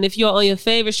bell. And if you're on your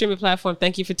favorite streaming platform,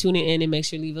 thank you for tuning in and make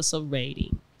sure you leave us a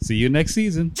rating. See you next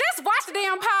season. Just watch the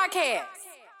damn podcast.